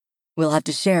 We'll have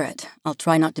to share it. I'll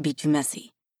try not to be too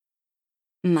messy.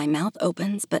 My mouth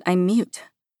opens, but I'm mute,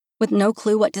 with no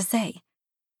clue what to say.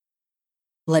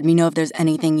 Let me know if there's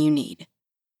anything you need.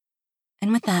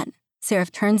 And with that,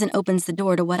 Seraph turns and opens the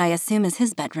door to what I assume is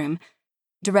his bedroom,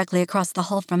 directly across the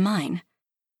hall from mine.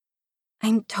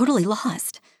 I'm totally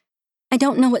lost. I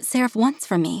don't know what Seraph wants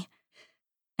from me.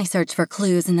 I search for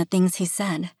clues in the things he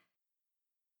said.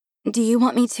 Do you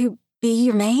want me to be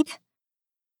your maid?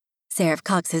 Seraph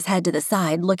cocks his head to the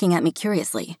side, looking at me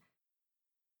curiously.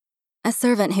 A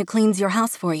servant who cleans your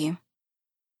house for you.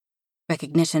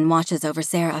 Recognition washes over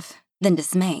Seraph, then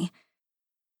dismay.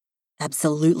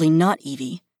 Absolutely not,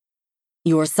 Evie.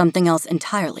 You're something else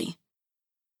entirely.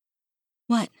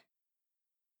 What?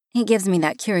 He gives me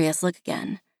that curious look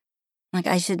again, like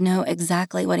I should know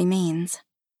exactly what he means.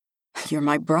 You're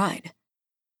my bride.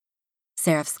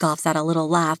 Seraph scoffs out a little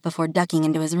laugh before ducking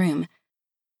into his room.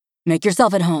 Make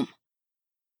yourself at home,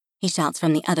 he shouts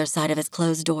from the other side of his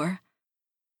closed door.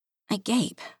 I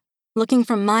gape, looking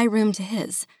from my room to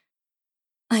his.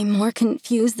 I'm more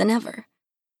confused than ever.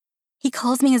 He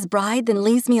calls me his bride, then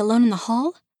leaves me alone in the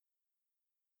hall?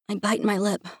 I bite my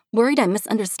lip, worried I'm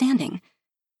misunderstanding.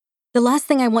 The last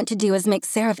thing I want to do is make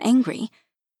Seraph angry.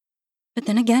 But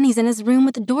then again, he's in his room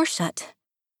with the door shut,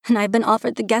 and I've been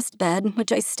offered the guest bed,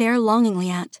 which I stare longingly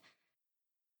at.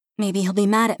 Maybe he'll be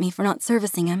mad at me for not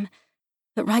servicing him,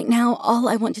 but right now all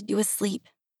I want to do is sleep.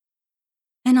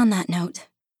 And on that note,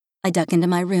 I duck into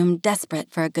my room,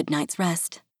 desperate for a good night's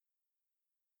rest.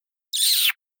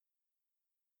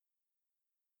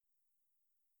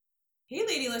 Hey,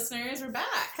 lady listeners, we're back.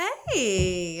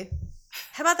 Hey.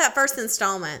 How about that first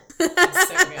installment? It's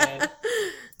so good.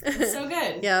 It's so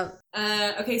good. Yep.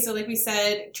 Okay, so like we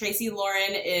said, Tracy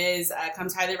Lauren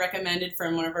comes highly recommended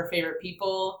from one of our favorite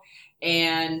people,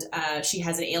 and she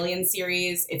has an Alien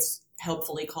series. It's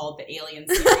helpfully called the Alien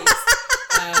series.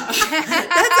 That's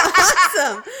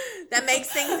awesome. That makes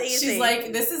things easy. She's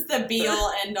like, this is the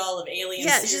be-all, end-all of Alien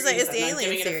yeah, series. she's like, it's the I'm not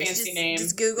Alien giving it a series. fancy name.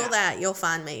 Just Google that. You'll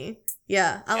find me.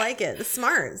 Yeah, I like it. It's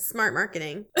smart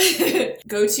marketing.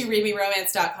 Go to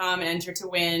readmeromance.com and enter to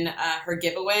win her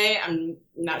giveaway. I'm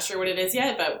not sure what it is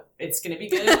yet, but it's going to be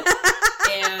good.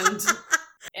 And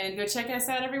And go check us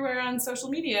out everywhere on social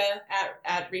media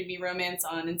at Read Me Romance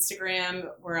on Instagram.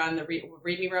 We're on the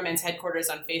Read Me Romance headquarters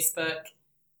on Facebook.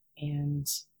 And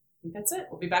I think that's it.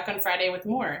 We'll be back on Friday with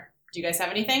more. Do you guys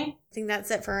have anything? I think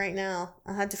that's it for right now.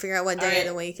 I'll have to figure out what day of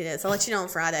the week it is. I'll let you know on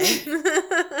Friday.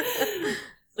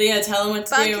 Leah, tell them what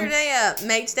to Fuck do. your day up.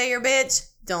 Make today your bitch.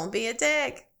 Don't be a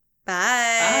dick.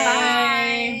 Bye.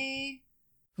 Bye.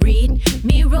 Read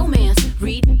me romance.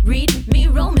 Read me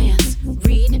romance.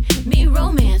 Read me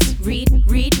romance.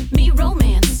 Read me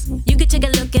romance. You could take a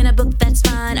look in a book, that's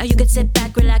fine. Or you could sit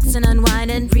back, relax, and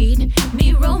unwind and read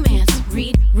me romance.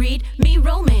 Read me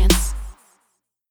romance.